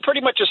 who had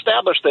pretty much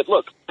established that,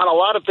 look, on a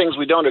lot of things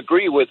we don't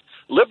agree with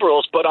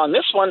liberals, but on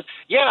this one,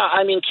 yeah,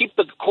 I mean, keep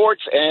the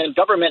courts and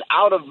government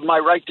out of my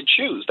right to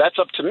choose. That's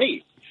up to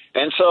me.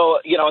 And so,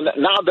 you know,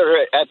 now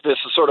they're at this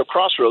sort of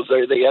crossroads.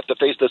 They have to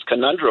face this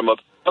conundrum of,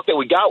 okay,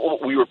 we got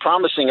what we were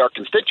promising our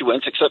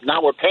constituents, except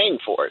now we're paying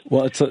for it.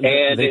 Well,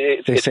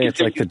 they say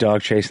it's like the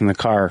dog chasing the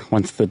car.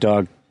 Once the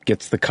dog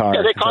gets the car,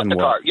 yeah, they caught the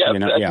car. Yeah, you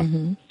know, yeah.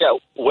 Yeah.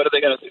 What are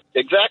they going to do?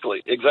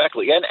 Exactly.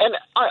 And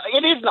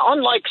it is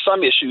unlike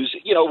some issues,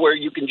 you know, where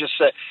you can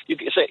say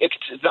it's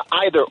the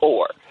either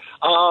or.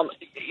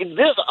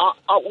 This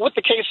with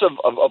the case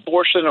of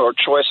abortion or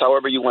choice,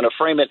 however you want to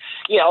frame it,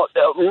 you know,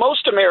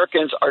 most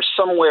Americans are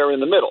somewhere in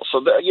the middle.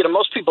 So you know,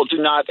 most people do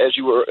not, as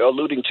you were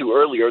alluding to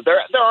earlier. There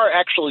are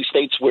actually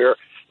states where,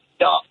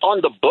 on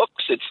the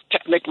books, it's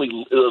technically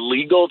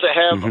legal to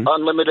have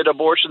unlimited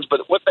abortions,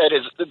 but what that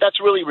is,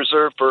 that's really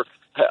reserved for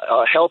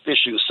health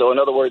issues. So, in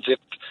other words, if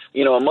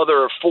you know a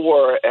mother of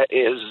four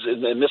is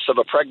in the midst of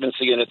a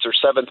pregnancy and it's her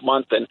 7th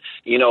month, and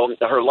you know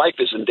her life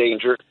is in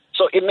danger,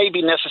 so it may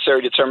be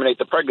necessary to terminate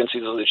the pregnancy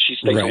so that she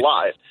stays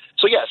alive.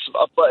 So yes,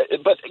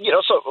 but you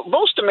know, so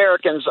most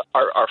Americans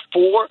are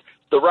for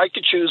the right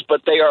to choose,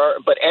 but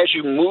as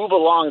you move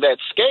along that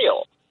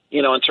scale,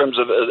 you know, in terms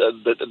of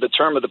the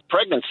term of the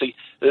pregnancy,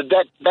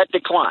 that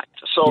declines.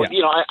 So,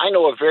 you know, I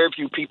know of very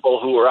few people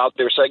who are out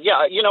there saying,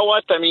 yeah, you know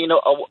what, I mean,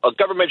 a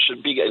government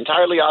should be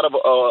entirely out of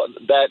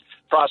that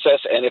process,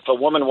 and if a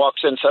woman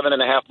walks in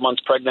 7.5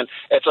 months pregnant,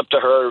 it's up to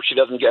her. She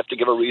doesn't have to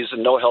give a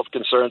reason, no health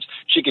concerns.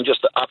 She can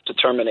just opt to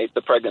terminate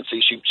the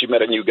pregnancy. She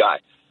met a new guy.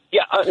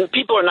 Yeah,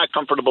 people are not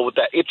comfortable with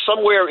that. It's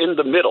somewhere in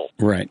the middle.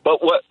 Right.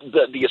 But what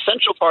the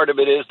essential part of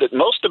it is that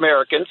most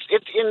Americans,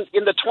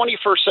 in the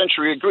 21st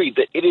century, agreed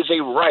that it is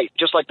a right,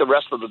 just like the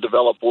rest of the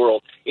developed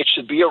world. It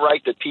should be a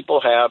right that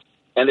people have,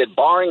 and that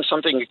barring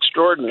something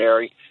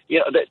extraordinary, you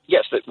know, that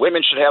yes, that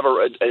women should have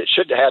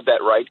that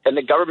right, and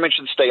the government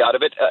should stay out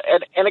of it.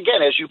 And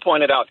again, as you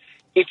pointed out,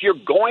 if you're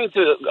going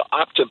to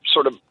opt to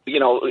sort of, you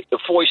know,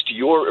 foist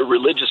your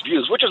religious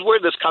views, which is where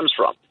this comes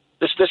from.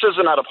 This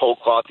isn't out of whole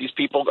cloth. These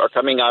people are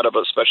coming out of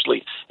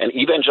especially an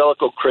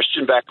evangelical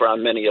Christian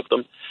background, many of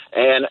them,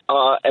 and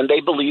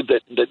they believe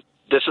that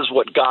this is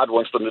what God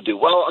wants them to do.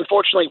 Well,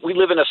 unfortunately, we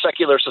live in a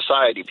secular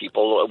society,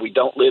 people. We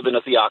don't live in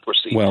a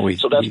theocracy. Well,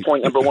 so that's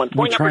point number one.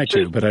 Point we try number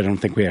two, to, but I don't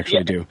think we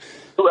actually do.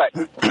 Right.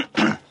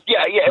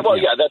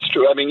 Yeah, that's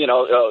true. I mean, you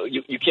know,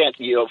 you can't,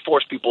 you know,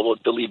 force people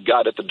to leave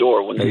God at the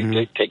door when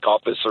they take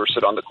office or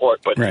sit on the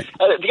court. But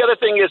the other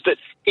thing is that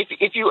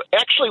if you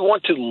actually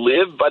want to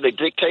live by the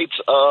dictates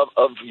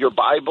of your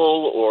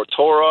Bible or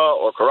Torah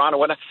or Quran or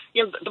whatnot,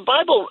 you know, the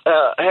Bible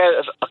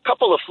has a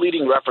couple of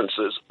fleeting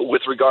references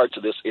with regard to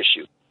this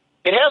issue.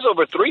 It has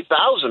over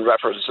 3,000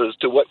 references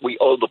to what we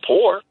owe the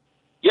poor.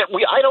 Yet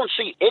I don't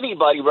see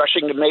anybody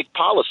rushing to make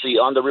policy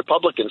on the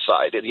Republican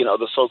side, you know,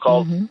 the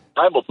so-called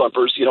Bible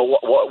thumpers. You know,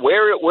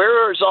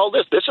 where is all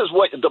this? This is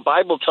what the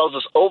Bible tells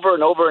us over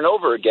and over and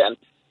over again.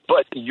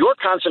 But your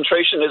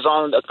concentration is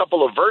on a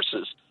couple of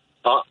verses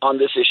on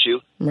this issue.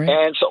 Right.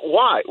 And so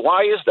why?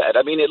 Why is that?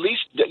 I mean, at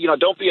least,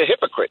 don't be a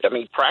hypocrite. I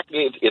mean,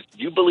 if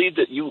you believe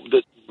that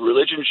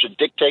religion should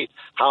dictate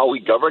how we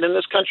govern in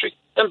this country,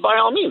 then by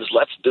all means,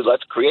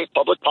 let's create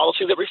public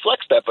policy that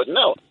reflects that. But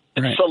no,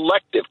 it's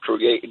selective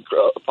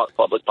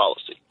public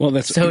policy. Well,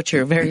 that's so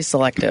true. Very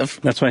selective.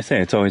 That's why I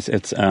say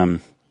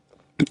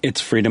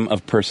it's freedom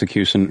of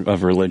persecution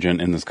of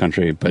religion in this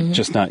country, but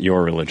just not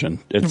your religion.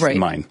 It's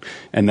mine.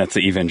 And that's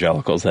the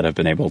evangelicals that have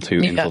been able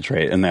to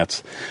infiltrate. And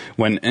that's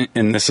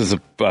and this is a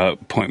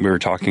point we were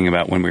talking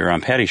about when we were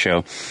on Patty's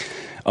show.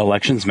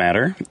 Elections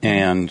matter.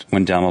 And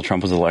when Donald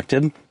Trump was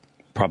elected,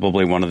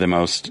 probably one of the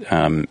most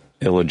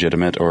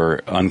illegitimate or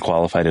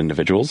unqualified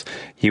individuals,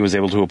 he was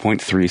able to appoint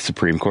 3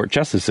 Supreme Court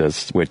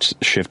justices, which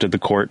shifted the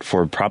court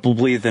for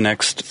probably the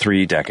next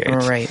 3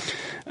 decades. Right.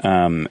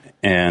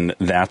 And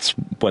that's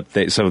what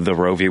so the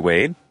Roe v.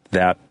 Wade,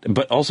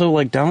 but also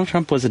like Donald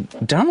Trump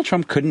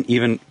couldn't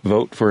even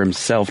vote for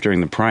himself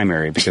during the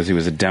primary because he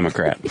was a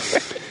Democrat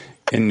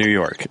in New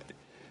York.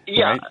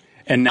 Yeah. Right?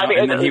 And now,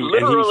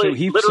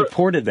 he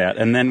supported that.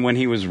 And then when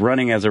he was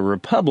running as a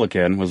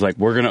Republican, was like,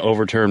 we're going to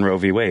overturn Roe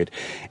v. Wade.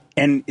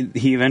 And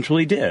he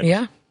eventually did.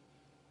 Yeah.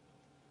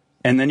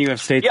 And then you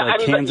have states like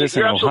Kansas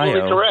and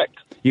Ohio. Correct.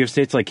 You have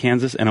states like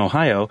Kansas and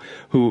Ohio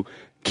who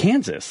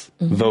Kansas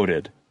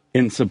voted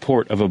in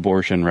support of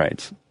abortion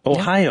rights.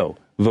 Ohio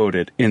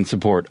voted in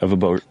support of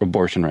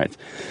abortion rights.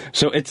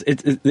 So it's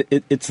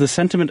the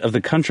sentiment of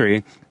the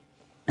country.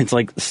 It's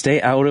like,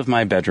 stay out of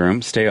my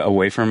bedroom, stay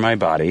away from my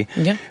body.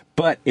 Yeah.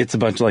 But it's a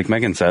bunch, like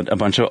Megan said, a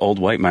bunch of old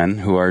white men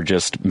who are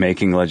just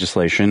making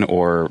legislation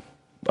or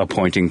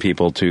appointing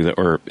people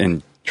or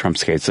in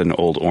Trump's case, an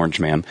old orange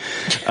man,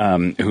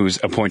 who's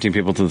appointing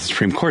people to the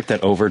Supreme Court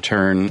that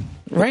overturn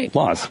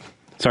laws.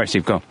 Sorry,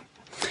 Steve, go.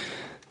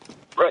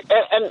 Right,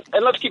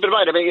 and let's keep in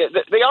mind, I mean,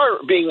 they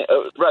are being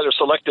rather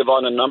selective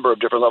on a number of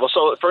different levels.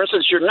 So, for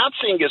instance, you're not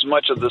seeing as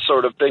much of the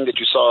sort of thing that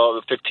you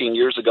saw 15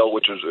 years ago,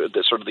 which was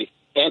the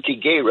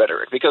anti-gay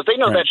rhetoric, because they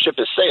know that ship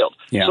has sailed.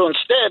 Yeah. So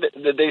instead,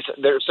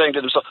 they're saying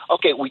to themselves,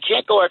 okay, we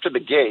can't go after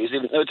the gays,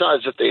 even though it's not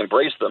as if they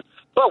embrace them,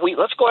 but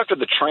let's go after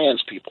the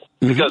trans people,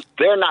 because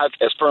they're not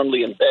as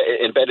firmly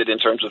embedded in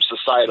terms of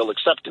societal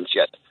acceptance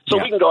yet.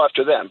 So we can go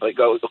after them, but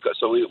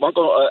so we won't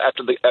go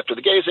after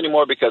the gays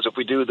anymore, because if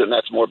we do, then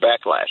that's more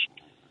backlash.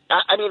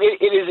 I mean,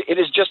 it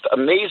is just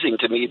amazing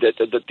to me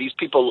that these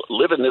people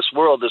live in this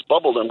world, this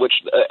bubble in which,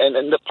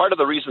 and the part of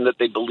the reason that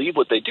they believe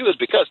what they do is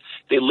because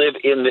they live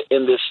in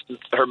this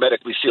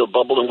hermetically sealed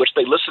bubble in which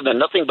they listen to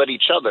nothing but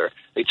each other.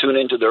 They tune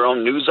into their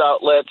own news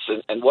outlets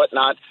and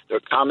whatnot, their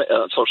comment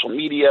on social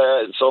media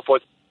and so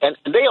forth. And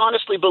they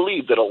honestly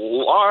believe that a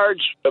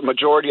large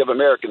majority of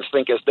Americans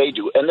think as they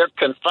do, and they're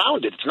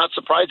confounded. It's not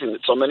surprising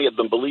that so many of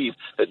them believe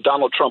that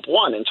Donald Trump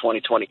won in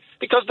 2020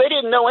 because they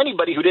didn't know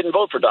anybody who didn't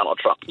vote for Donald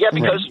Trump. Yeah,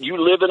 because you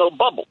live in a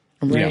bubble.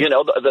 Right. You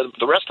know,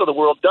 the rest of the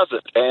world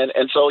doesn't.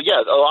 And so,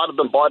 yeah, a lot of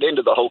them bought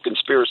into the whole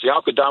conspiracy.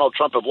 How could Donald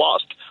Trump have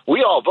lost?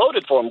 We all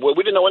voted for him. We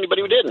didn't know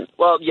anybody who didn't.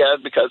 Well, yeah,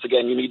 because,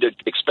 again, you need to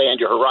expand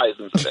your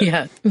horizons.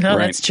 Yeah, no,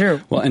 that's true.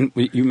 Well, and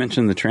you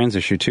mentioned the trans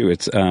issue, too.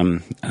 It's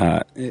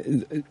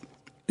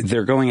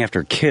they're going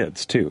after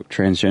kids, too,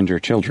 transgender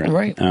children.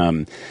 Right.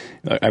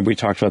 We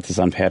talked about this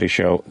on Patty's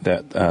show,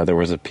 that there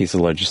was a piece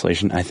of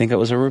legislation, I think it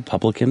was a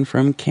Republican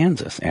from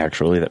Kansas,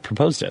 actually, that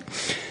proposed it.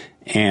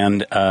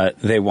 And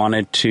they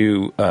wanted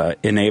to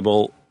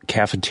enable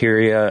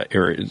cafeteria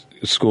or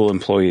school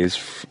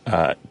employees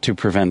to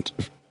prevent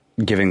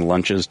giving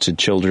lunches to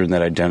children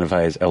that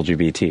identify as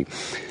LGBT,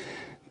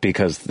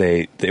 because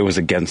it was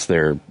against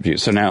their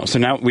views. So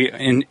now we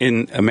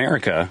in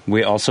America,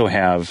 we also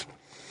have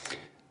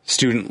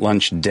student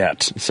lunch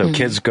debt. So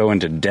kids go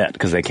into debt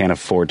because they can't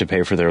afford to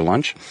pay for their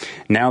lunch.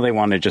 Now they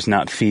want to just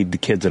not feed the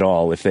kids at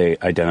all if they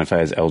identify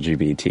as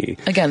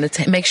LGBT. Again,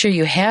 make sure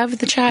you have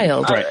the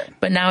child. Right.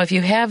 But now if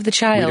you have the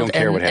child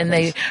and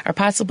they are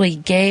possibly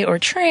gay or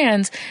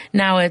trans,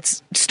 now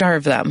it's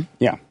starve them.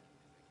 Yeah.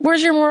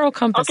 Where's your moral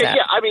compass at?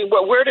 Yeah, I mean,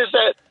 where does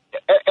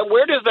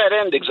that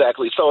end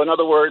exactly? So, in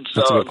other words,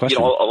 a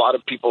lot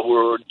of people who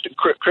are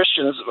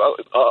Christians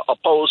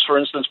oppose, for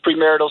instance,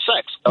 premarital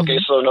sex. Okay,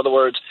 so in other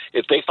words,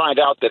 if they find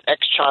out that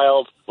X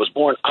child was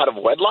born out of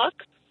wedlock,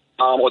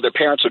 or their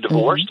parents are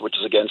divorced, which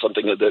is again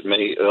something that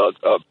many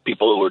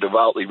people who are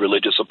devoutly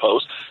religious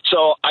oppose.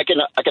 So I can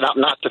opt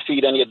not to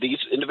feed any of these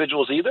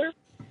individuals either.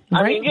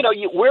 Right. I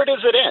mean, where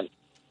does it end?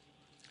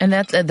 And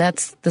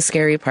that's the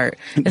scary part,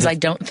 is I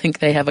don't think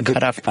they have a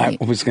cutoff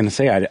point. I was going to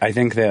say, I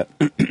think that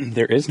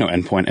there is no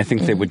end point. I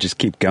think they would just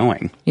keep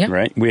going,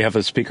 right? We have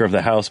a Speaker of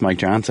the House, Mike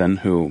Johnson,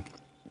 who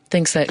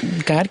thinks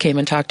that God came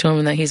and talked to him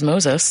and that he's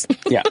Moses.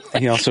 Yeah.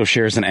 He also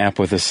shares an app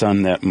with his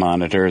son that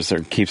monitors or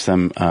keeps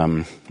them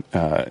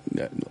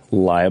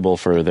liable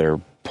for their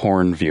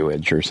porn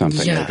viewage or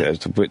something like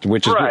that,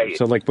 which is right.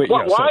 So like,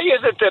 why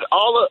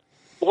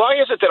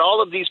is it that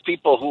all of these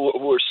people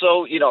who are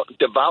so,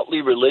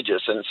 devoutly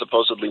religious and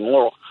supposedly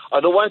moral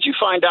are the ones you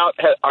find out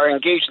are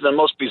engaged in the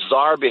most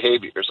bizarre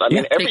behaviors? I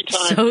mean, every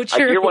time I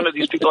hear one of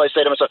these people, I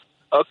say to myself,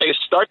 Okay,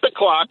 start the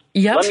clock.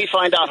 Yep. Let me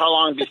find out how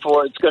long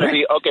before it's going to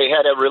be, okay,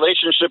 had a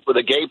relationship with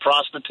a gay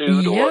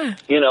prostitute or,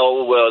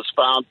 was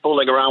found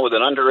fooling around with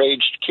an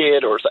underage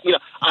kid or something.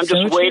 I'm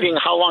So just waiting.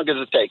 How long does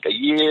it take? A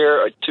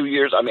year or 2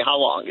 years? I mean, how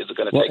long is it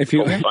going to take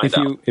before we find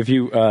out? If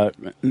you,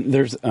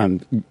 there's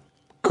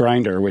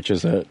Grindr, which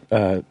is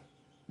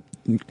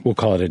we'll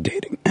call it a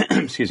dating,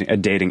 a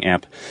dating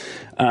app.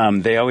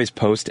 They always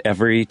post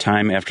every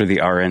time after the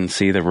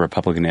RNC, the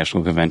Republican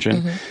National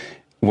Convention,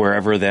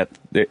 wherever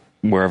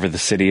the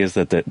city is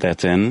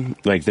that's in,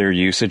 like their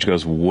usage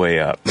goes way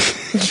up.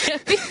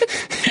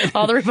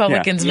 All the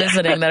Republicans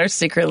visiting that are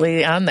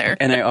secretly on there.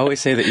 And I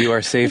always say that you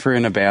are safer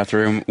in a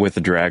bathroom with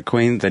a drag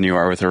queen than you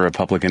are with a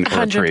Republican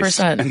or a priest.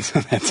 100%. And so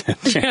that's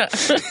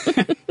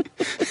it.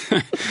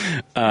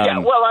 Yeah,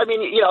 well, I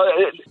mean,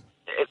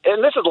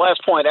 and this is the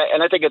last point,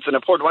 and I think it's an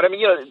important one. I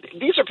mean,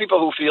 these are people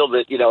who feel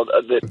that,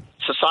 that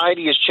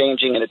society is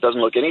changing and it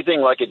doesn't look anything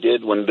like it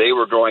did when they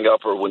were growing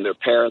up or when their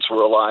parents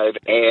were alive,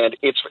 and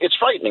it's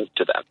frightening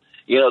to them.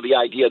 The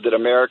idea that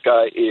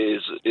America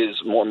is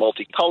more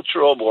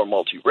multicultural, more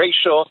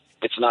multiracial.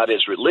 It's not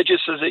as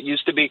religious as it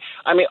used to be.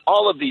 I mean,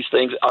 all of these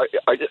things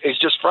is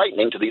just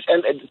frightening to these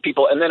and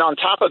people. And then on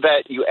top of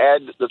that, you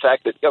add the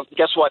fact that,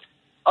 guess what?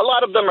 A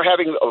lot of them are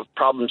having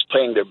problems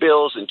paying their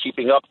bills and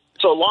keeping up.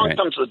 So along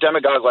comes a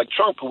demagogue like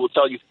Trump who will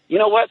tell you, you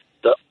know what?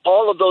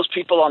 All of those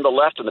people on the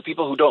left and the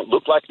people who don't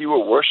look like you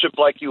or worship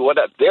like you,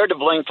 they're to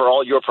blame for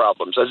all your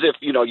problems, as if,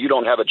 you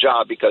don't have a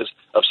job because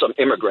of some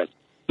immigrant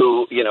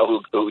who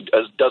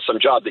does some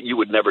job that you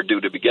would never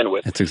do to begin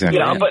with. That's exactly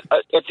right. But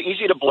it's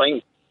easy to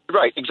blame.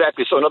 Right,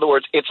 exactly. So in other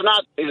words, it's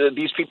not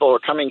these people are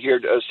coming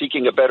here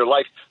seeking a better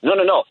life. No.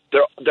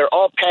 They're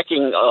all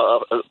packing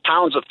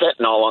pounds of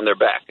fentanyl on their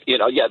back.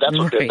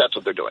 That's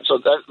what they're doing. So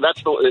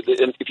that's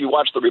and if you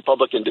watch the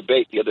Republican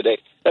debate the other day,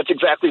 that's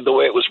exactly the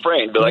way it was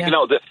framed. They're like,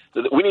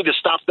 we need to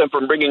stop them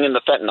from bringing in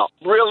the fentanyl.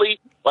 Really?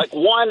 Like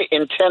 1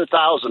 in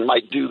 10,000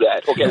 might do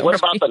that. Okay, what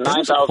about the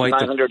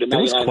 9,999?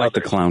 It was quite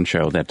the clown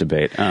show, that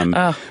debate.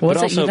 But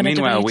also,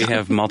 meanwhile, we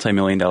have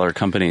multi-million-dollar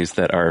companies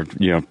that are,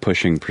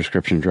 pushing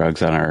prescription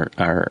drugs on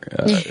our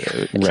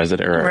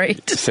resident or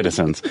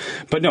citizens.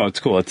 But no, it's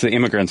cool. It's the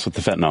immigrants with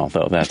the fentanyl,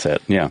 though. That's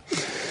it. Yeah.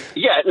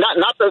 Yeah,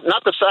 not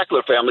the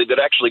Sackler family that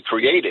actually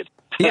created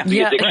the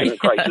addiction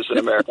crisis in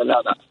America.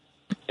 No.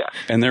 Yeah.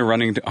 And they're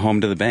running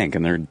home to the bank,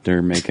 and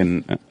they're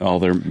making all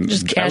their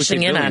just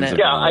cashing in on it.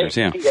 And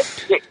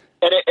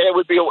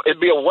it'd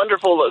be a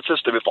wonderful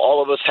system if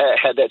all of us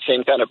had that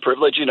same kind of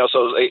privilege.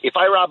 So if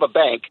I rob a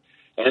bank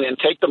and then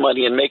take the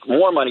money and make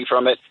more money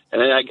from it,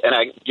 and then I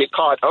get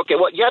caught, okay,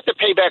 well, you have to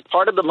pay back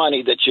part of the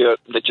money that you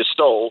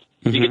stole.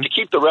 You get to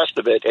keep the rest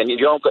of it, and you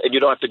don't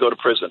have to go to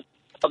prison.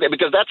 Okay,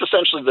 because that's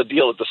essentially the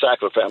deal that the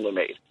Sackler family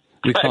made.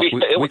 We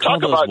call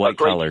those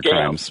white-collar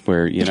crimes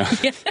where,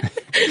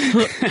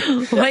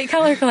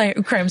 White-collar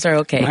crimes are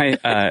okay.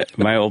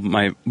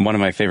 One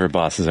of my favorite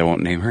bosses, I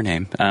won't name her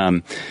name,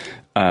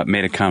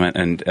 made a comment,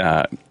 and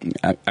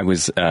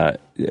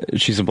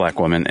she's a black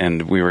woman,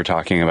 and we were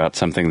talking about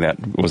something that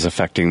was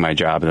affecting my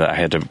job that I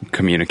had to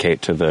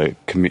communicate to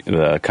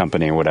the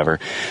company or whatever.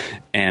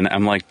 And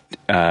I'm like,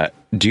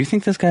 do you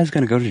think this guy's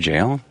going to go to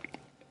jail?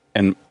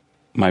 And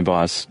my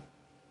boss,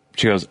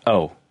 she goes,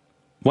 oh,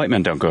 white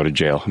men don't go to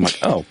jail. I'm like,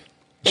 oh.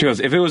 She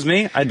goes, if it was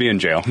me, I'd be in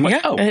jail. I'm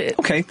like,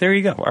 okay, there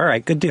you go. All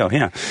right, good deal.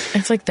 Yeah.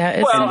 It's like that.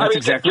 That's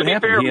exactly what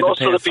happened. He had to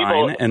pay a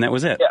fine, and that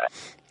was it. Yeah.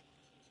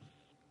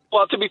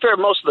 Well, to be fair,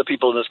 most of the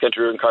people in this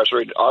country who are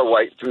incarcerated are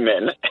white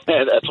men.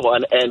 That's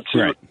one. And two,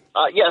 right.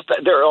 Yes,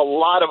 there are a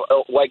lot of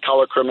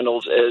white-collar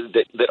criminals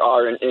that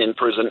are in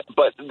prison.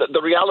 But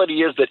the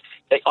reality is that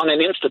on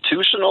an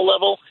institutional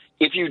level,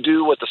 if you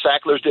do what the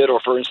Sacklers did,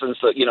 or for instance,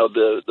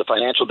 the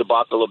financial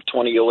debacle of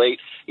 2008,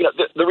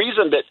 the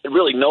reason that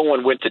really no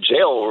one went to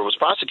jail or was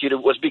prosecuted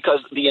was because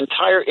the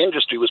entire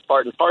industry was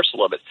part and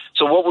parcel of it.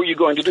 So what were you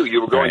going to do?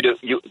 You were going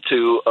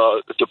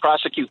to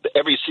prosecute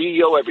every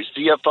CEO, every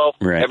CFO,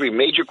 every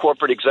major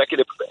corporate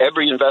executive,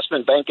 every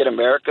investment bank in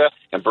America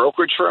and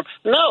brokerage firm?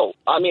 No.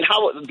 I mean,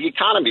 how the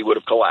economy would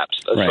have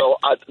collapsed. Right. So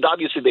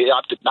obviously they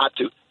opted not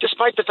to,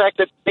 despite the fact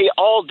that they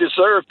all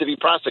deserved to be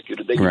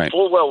prosecuted. They knew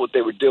full well what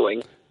they were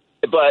doing.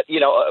 But you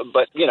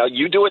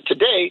do it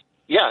today.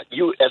 Yeah,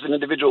 you as an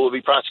individual will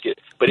be prosecuted.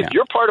 But if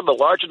you're part of a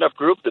large enough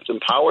group that's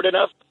empowered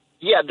enough,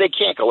 they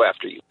can't go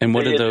after you. And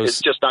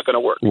it's just not going to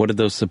work. What did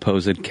those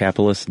supposed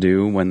capitalists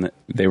do when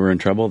they were in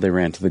trouble? They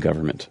ran to the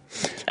government.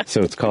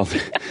 So it's called You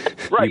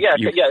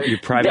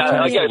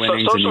privatize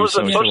winnings and you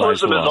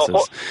socialize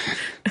losses.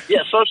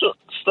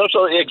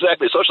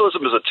 Exactly.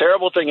 Socialism is a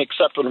terrible thing,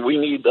 except when we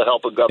need the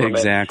help of government.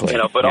 Exactly.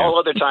 But all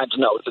other times,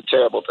 no, it's a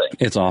terrible thing.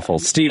 It's awful.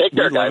 Steve,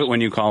 we love it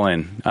when you call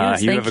in.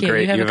 Yes, you have a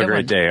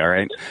great day. All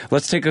right.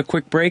 Let's take a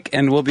quick break,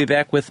 and we'll be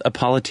back with a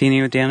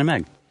Politini with Dan and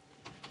Meg.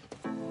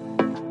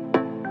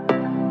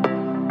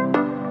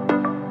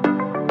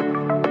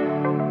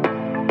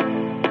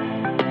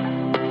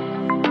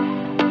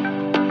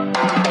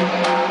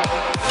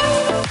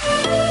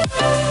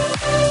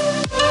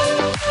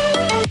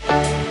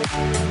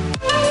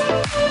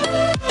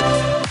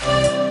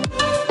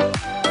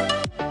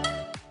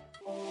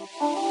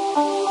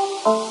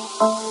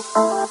 And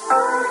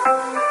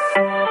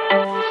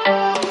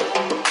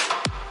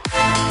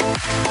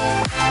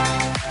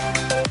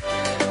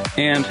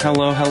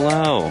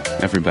hello,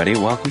 everybody.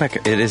 Welcome back.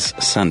 It is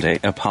Sunday,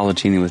 a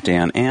Politini with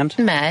Dan and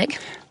Meg.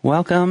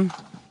 Welcome.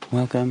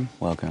 To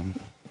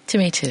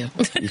me, too.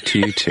 To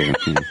you, too.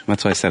 Yeah.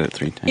 That's why I said it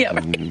 3 times.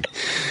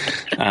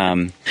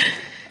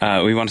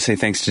 Yeah. We want to say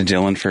thanks to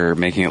Dylan for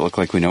making it look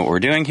like we know what we're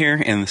doing here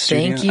in the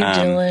studio. Thank you,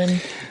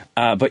 Dylan.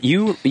 But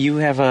you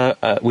have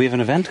we have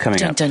an event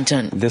coming up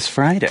this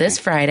Friday. This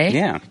Friday,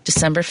 yeah,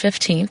 December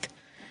 15th,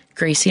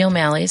 Gracie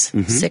O'Malley's,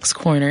 6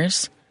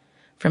 Corners,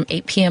 from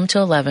 8 p.m. to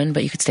 11,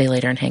 but you could stay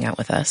later and hang out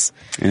with us.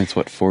 And it's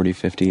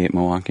 4058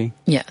 Milwaukee?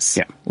 Yes.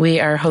 Yeah. We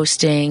are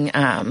hosting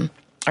our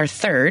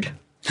third.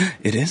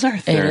 It is our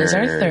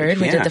third.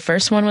 We did the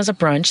first one was a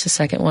brunch. The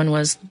second one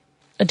was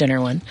a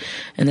dinner one.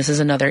 And this is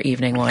another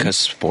evening one. Because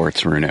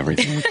sports ruin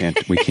everything.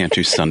 We can't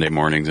do Sunday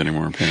mornings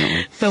anymore,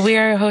 apparently. But we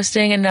are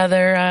hosting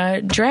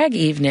another drag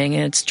evening.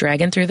 It's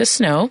Dragging Through the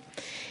Snow.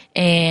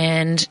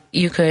 And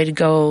you could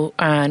go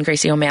on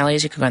Gracie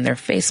O'Malley's. You could go on their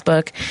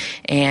Facebook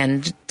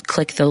and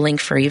click the link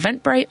for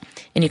Eventbrite.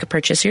 And you could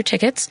purchase your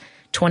tickets.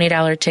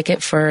 $20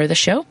 ticket for the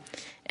show.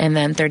 And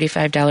then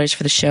 $35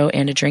 for the show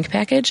and a drink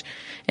package.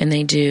 And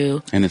they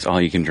do... And it's all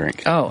you can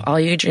drink. Oh, all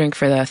you can drink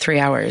for the 3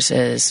 hours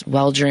is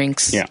well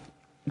drinks,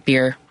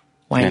 beer,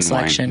 wine and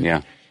selection.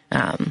 Wine,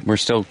 yeah. We're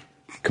still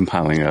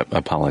compiling a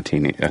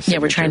Politini.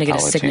 We're trying to get a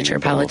signature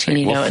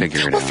Politini note.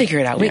 We'll figure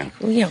it out.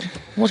 Yeah.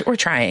 We're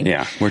trying.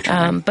 Yeah, we're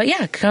trying. But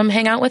yeah, come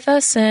hang out with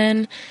us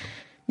and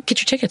get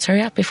your tickets.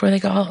 Hurry up before they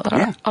go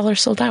all are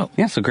sold out.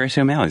 Yeah, so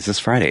Gracie O'Malley's this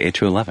Friday, 8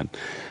 to 11.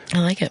 I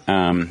like it.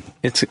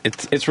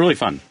 It's really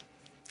fun.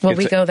 Well,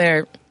 we go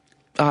there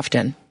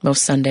often,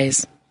 most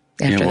Sundays.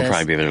 We'll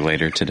probably be there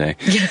later today.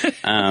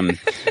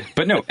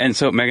 But no, and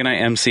so Meg and I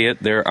MC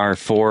it. There are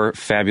 4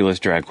 fabulous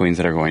drag queens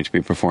that are going to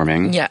be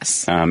performing.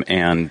 Yes.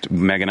 And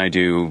Meg and I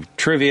do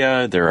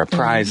trivia. There are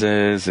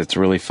prizes. It's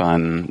really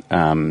fun.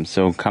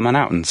 So come on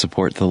out and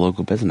support the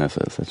local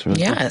businesses. It's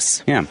really fun.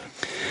 Yes. Yeah.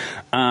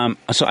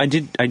 So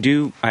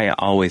I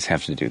always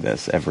have to do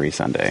this every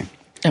Sunday.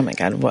 Oh my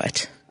God,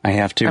 what? I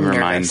have to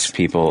remind nervous.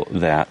 people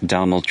that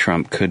Donald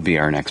Trump could be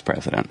our next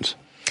president.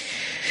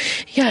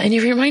 Yeah, and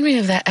you remind me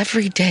of that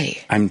every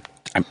day. I'm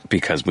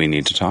because we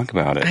need to talk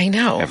about it. I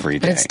know, every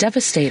day. But it's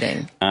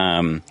devastating.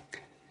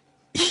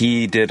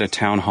 He did a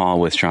town hall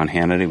with Sean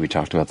Hannity. We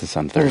talked about this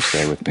on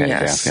Thursday with Pat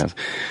Vasquez.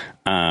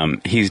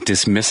 He's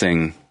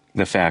dismissing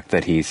the fact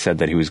that he said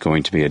that he was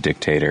going to be a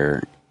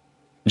dictator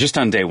just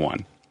on day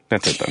one.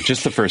 That's it, though.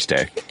 Just the first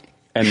day.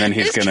 And then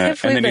he's gonna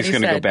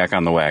go back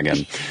on the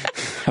wagon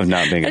of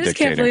not being a dictator. I just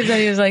can't believe that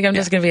he was like, I'm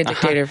just gonna be a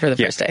dictator for the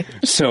first day.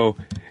 So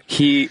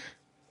he,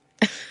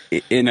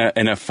 in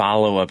a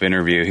follow-up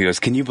interview, he goes,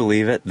 "Can you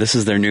believe it? This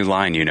is their new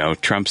line. You know,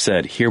 Trump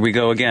said, 'Here we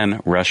go again.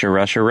 Russia,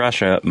 Russia,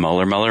 Russia.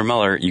 Mueller, Mueller,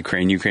 Mueller.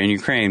 Ukraine, Ukraine,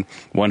 Ukraine.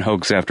 One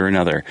hoax after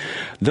another.'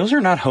 Those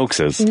are not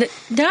hoaxes.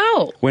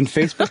 No. When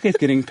Facebook is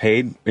getting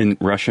paid in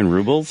Russian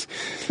rubles."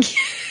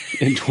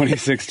 In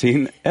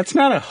 2016, that's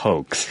not a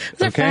hoax.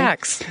 Those are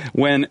facts.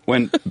 When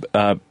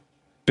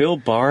Bill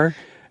Barr,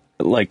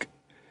 the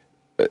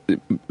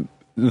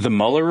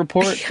Mueller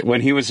report, when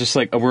he was just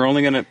like, we're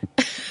only going to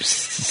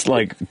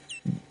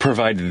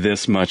provide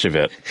this much of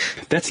it,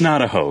 that's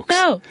not a hoax.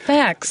 No,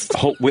 facts.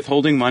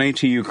 Withholding money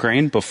to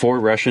Ukraine before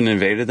Russia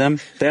invaded them,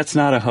 that's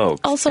not a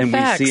hoax. Also and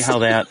facts. We see how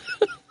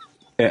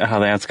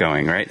that's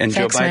going, right? And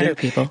Facts Joe matter,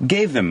 Biden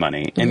gave them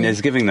money and is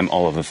giving them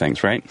all of the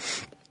things, right?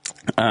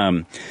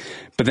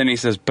 But then he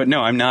says, "But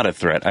no, I'm not a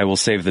threat. I will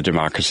save the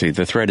democracy.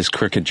 The threat is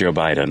crooked Joe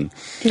Biden."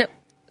 No.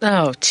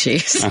 Oh,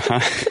 jeez.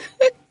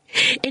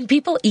 And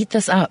people eat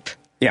this up.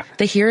 Yeah.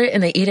 They hear it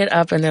and they eat it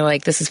up and they're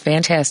like, "This is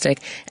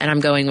fantastic, and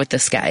I'm going with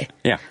this guy."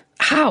 Yeah.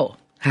 How?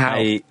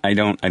 I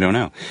don't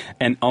know.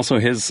 And also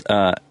his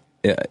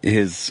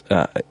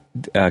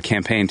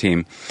campaign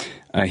team.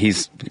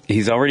 He's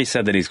already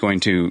said that he's going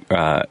to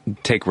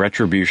take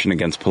retribution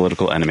against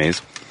political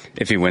enemies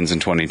if he wins in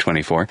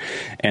 2024.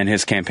 And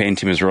his campaign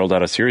team has rolled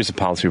out a series of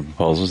policy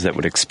proposals that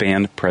would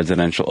expand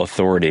presidential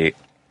authority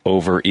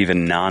over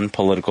even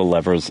non-political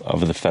levers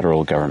of the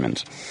federal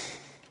government.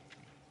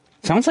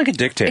 Sounds like a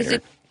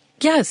dictator.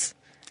 Yes.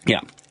 Yeah.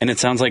 And it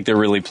sounds like they're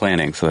really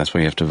planning, so that's why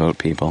you have to vote,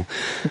 people.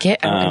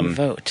 Get out and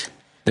vote.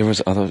 There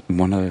was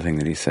one other thing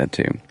that he said,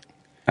 too.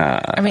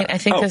 I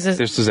think this is...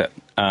 This is it.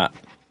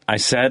 I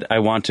said I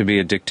want to be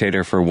a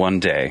dictator for one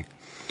day.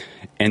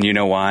 And you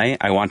know why?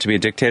 I want to be a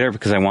dictator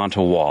because I want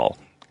a wall.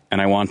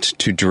 And I want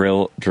to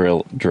drill,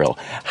 drill, drill.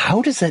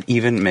 How does that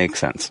even make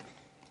sense?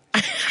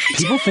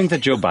 People think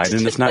that Joe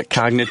Biden is not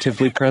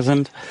cognitively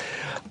present.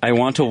 I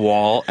want a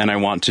wall and I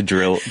want to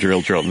drill,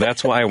 drill, drill.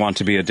 That's why I want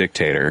to be a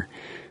dictator.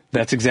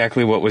 That's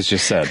exactly what was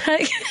just said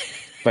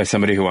by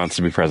somebody who wants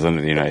to be president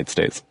of the United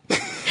States.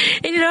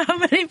 And you know how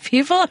many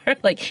people are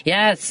like,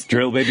 yes.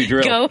 Drill, baby,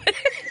 drill. Go.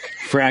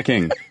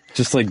 Fracking.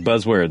 Just like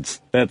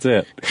buzzwords. That's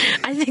it.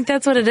 I think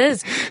that's what it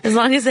is. As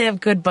long as they have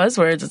good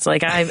buzzwords, it's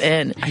like, I'm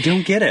in. I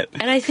don't get it.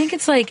 And I think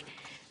it's like,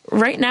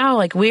 right now,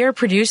 like, we are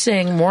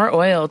producing more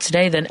oil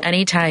today than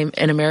any time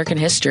in American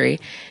history,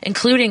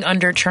 including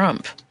under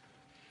Trump.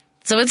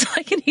 So it's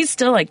like, and he's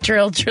still like,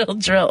 drill, drill,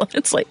 drill.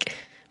 It's like,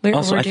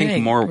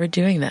 we're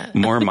doing that.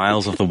 More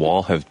miles of the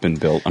wall have been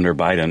built under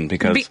Biden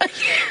because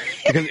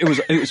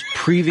it was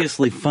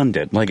previously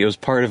funded. Like, it was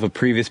part of a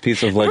previous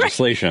piece of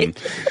legislation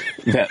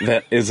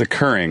that is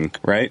occurring,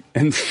 right?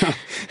 And so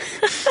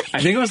I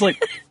think it was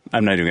like,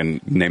 I'm not even going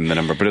to name the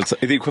number, but it's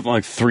the equivalent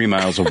of like 3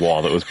 miles of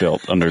wall that was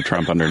built under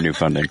Trump under new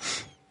funding.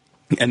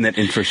 And that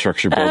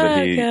infrastructure bill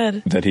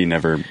that he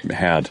never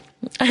had.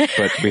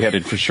 But we had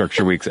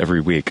infrastructure weeks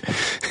every week.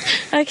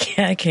 I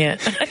can't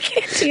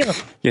deal.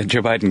 Yeah,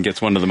 Joe Biden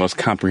gets one of the most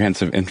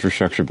comprehensive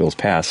infrastructure bills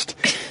passed.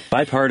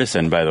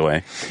 Bipartisan, by the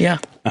way. Yeah.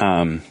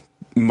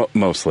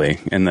 Mostly.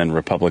 And then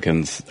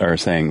Republicans are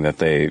saying that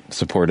they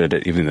supported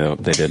it, even though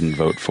they didn't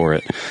vote for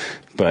it.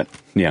 But,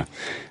 yeah.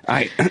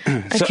 But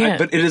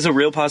it is a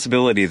real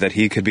possibility that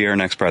he could be our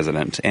next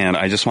president. And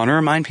I just want to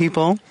remind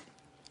people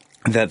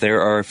that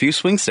there are a few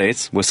swing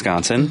states,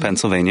 Wisconsin,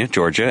 Pennsylvania,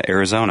 Georgia,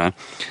 Arizona.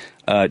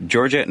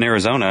 Georgia and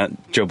Arizona,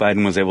 Joe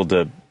Biden was able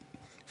to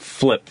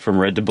flip from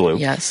red to blue.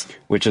 Yes.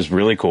 Which is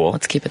really cool.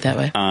 Let's keep it that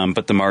way.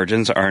 But the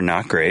margins are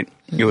not great.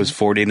 It was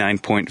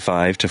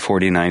 49.5 to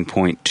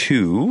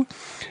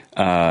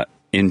 49.2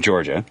 in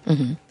Georgia.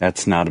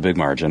 That's not a big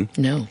margin.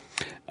 No.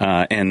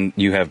 And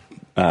you have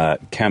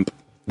Kemp,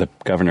 the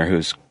governor,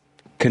 who's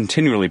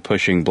continually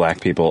pushing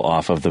black people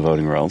off of the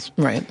voting rolls.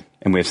 Right.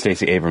 And we have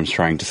Stacey Abrams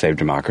trying to save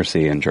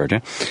democracy in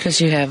Georgia. Because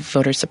you have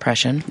voter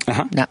suppression,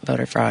 not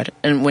voter fraud.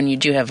 And when you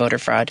do have voter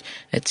fraud,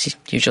 it's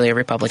usually a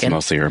Republican. It's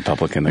mostly a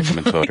Republican that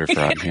commits voter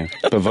fraud. Yeah.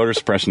 But voter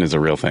suppression is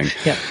a real thing.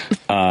 Yeah.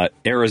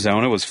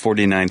 Arizona was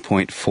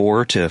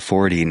 49.4 to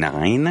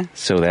 49.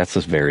 So that's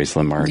a very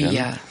slim margin.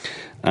 Yeah.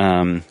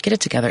 Get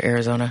it together,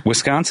 Arizona.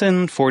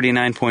 Wisconsin,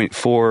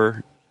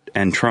 49.4.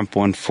 And Trump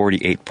won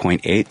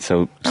 48.8.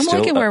 So I'm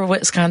liking where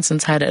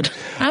Wisconsin's headed.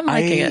 I'm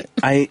liking it.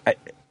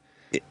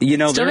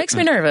 Still makes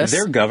me nervous.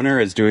 Their governor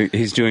is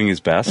doing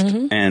his best,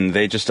 and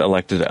they just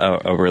elected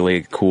a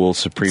really cool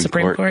Supreme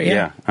Court.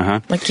 Yeah.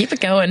 Like, keep it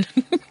going.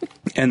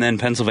 And then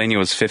Pennsylvania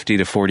was 50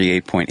 to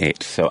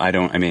 48.8. So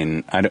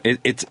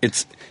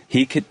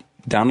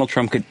Donald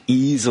Trump could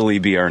easily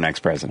be our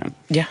next president.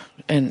 Yeah,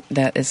 and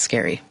that is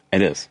scary.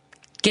 It is.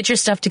 Get your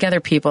stuff together,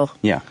 people.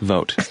 Yeah,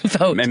 vote.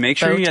 Vote. And make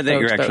sure that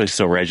you're actually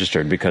still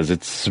registered, because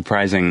it's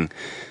surprising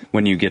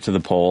when you get to the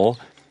poll,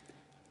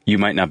 you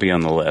might not be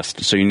on the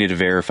list. So you need to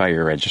verify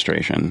your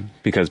registration,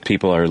 because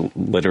people are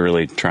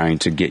literally trying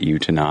to get you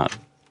to not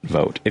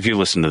vote if you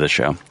listen to the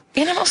show.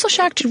 And I'm also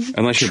shocked.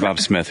 Unless you're Bob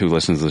Smith, who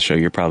listens to the show,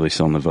 you're probably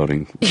still in the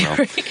voting.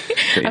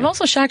 I'm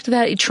also shocked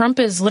that Trump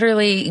is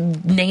literally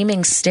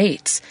naming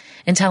states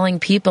and telling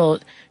people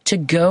to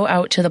go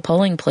out to the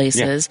polling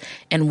places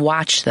and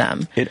watch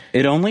them.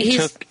 It only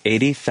took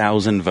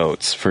 80,000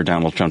 votes for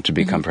Donald Trump to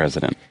become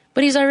president.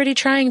 But he's already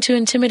trying to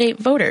intimidate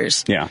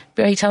voters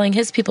by telling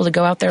his people to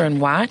go out there and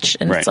watch.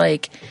 And it's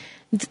like...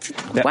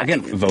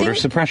 Again, voter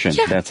suppression.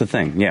 Yeah. That's the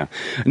thing. Yeah.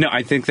 No,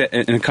 I think that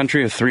in a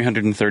country of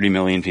 330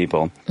 million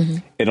people,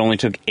 it only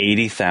took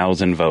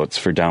 80,000 votes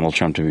for Donald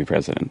Trump to be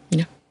president.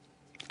 Yeah.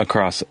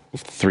 Across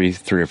three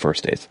or four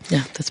states.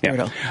 Yeah, that's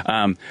brutal.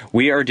 Yeah.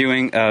 We are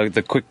doing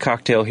the quick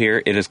cocktail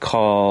here. It is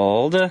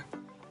called... What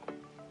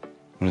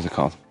is it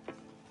called?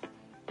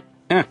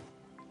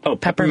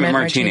 Peppermint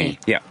Martini.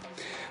 Yeah.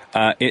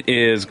 It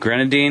is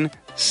grenadine,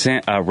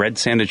 red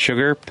sanded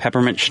sugar,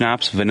 peppermint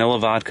schnapps, vanilla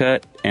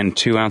vodka, and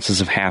 2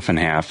 ounces of half and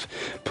half.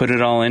 Put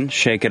it all in,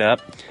 shake it up,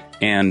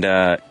 and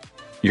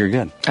you're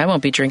good. I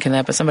won't be drinking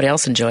that, but somebody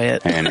else enjoy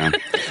it. I know.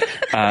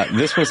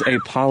 This was a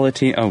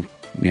Politini... Oh,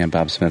 yeah,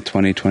 Bob Smith,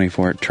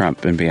 2024,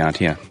 Trump and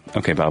beyond. Yeah.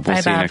 Okay, Bob, we'll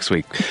see you next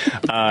week.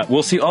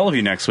 We'll see all of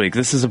you next week.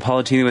 This is a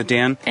Politini with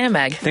Dan. And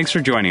Meg. Thanks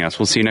for joining us.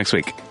 We'll see you next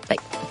week. Bye.